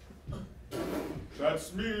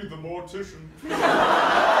 That's me, the mortician. General,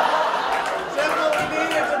 we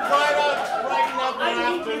needed to brighten up the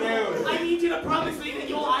afternoon. I need you to promise me that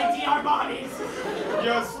you'll ID our bodies.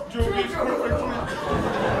 Yes, Julie, perfectly.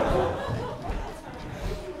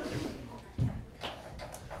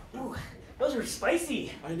 Ooh, those are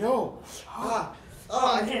spicy. I know.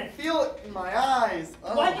 I can feel it in my eyes.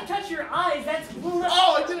 Why'd you touch your eyes? That's rule number.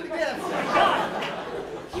 Oh, I did it again. Oh my God!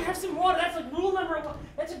 Here, have some water. That's like rule number one.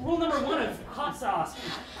 That's like rule number one of hot sauce.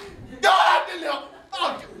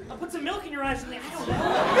 I'll put some milk in your eyes. I don't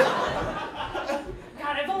know.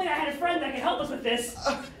 God, if only I had a friend that could help us with this.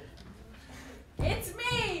 It's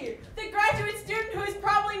me, the graduate student who is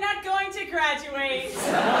probably not going to graduate.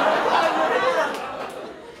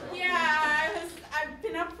 Yeah, I've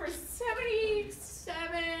been up for 77.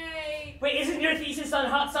 Wait, isn't your thesis on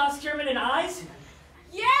hot sauce, cumin, and eyes?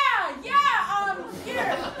 Yeah, here.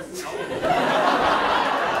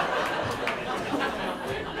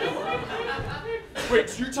 Wait,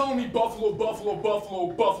 so you're telling me buffalo, buffalo,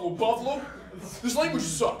 buffalo, buffalo, buffalo? This language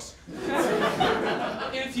sucks.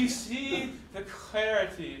 If you see the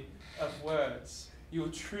clarity of words, you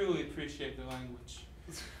will truly appreciate the language.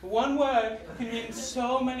 One word can mean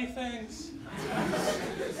so many things.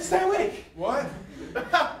 Stay awake. What?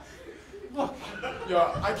 Look.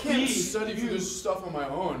 Yeah, I can't study for this stuff on my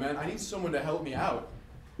own, man. I need someone to help me out.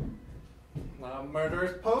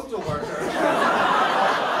 Murderous postal worker.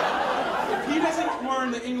 If he doesn't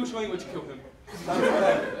learn the English language, kill him.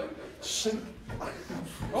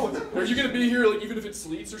 Oh, are you gonna be here like even if it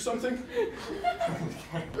sleets or something?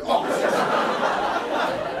 Oh.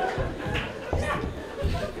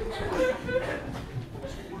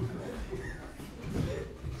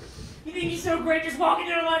 You think he's so great just walking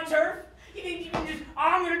in on my turf? You think you can just,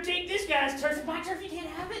 I'm gonna take this guy's turf, and my turf, you can't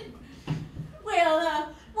have it?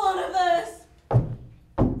 Well, one of us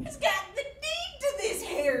has got the deed to this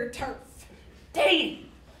hair turf. Dang!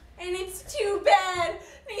 And it's too bad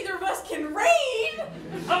neither of us can read.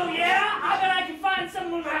 Oh yeah? I bet I can find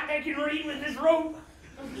someone that can read with this rope.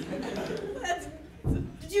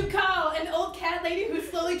 Did you call an old cat lady who's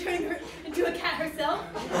slowly turning her into a cat herself?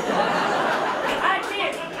 I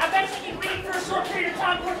did! I bet she can read for a short period of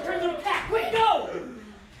time before she turns into a cat. Quick, go!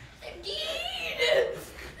 Indeed.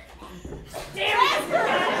 Damn it!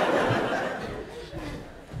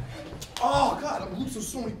 Oh God, I'm losing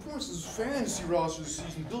so many points. This is fantasy $100 for the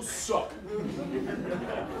season. They'll suck.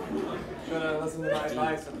 Should have listened to my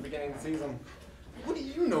advice at the beginning of the season. What do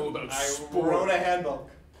you know about I sport? wrote a handbook.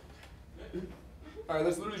 Alright,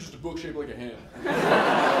 that's literally just a book shaped like a hand.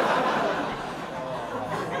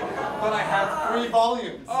 But I have 3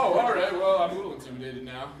 volumes. Oh, alright, well, I'm a little intimidated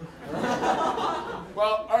now.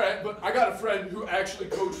 Well, alright, but I got a friend who actually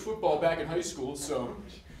coached football back in high school, so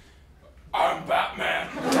I'm Batman.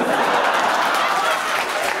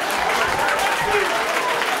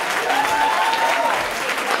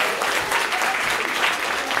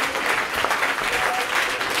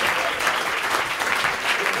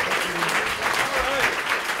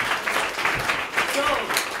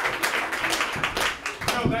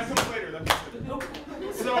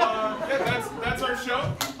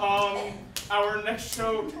 Our next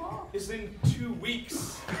show is in 2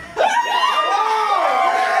 weeks. Yeah,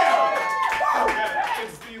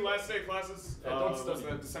 it's the last day of classes.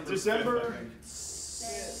 December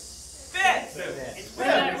 5th. It's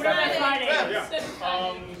Friday.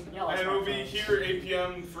 Yeah. And it'll be here 8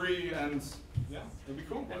 p.m. free, and yeah, it'll be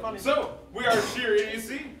cool. So we are Sheer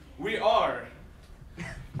Idiocy. We are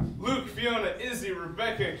Luke, Fiona, Izzy,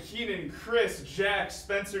 Rebecca, Keenan, Chris, Jack,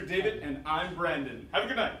 Spencer, David, and I'm Brandon. Have a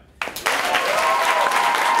good night.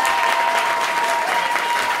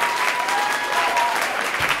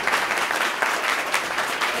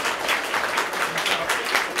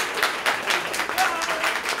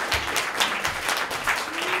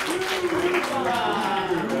 Wow.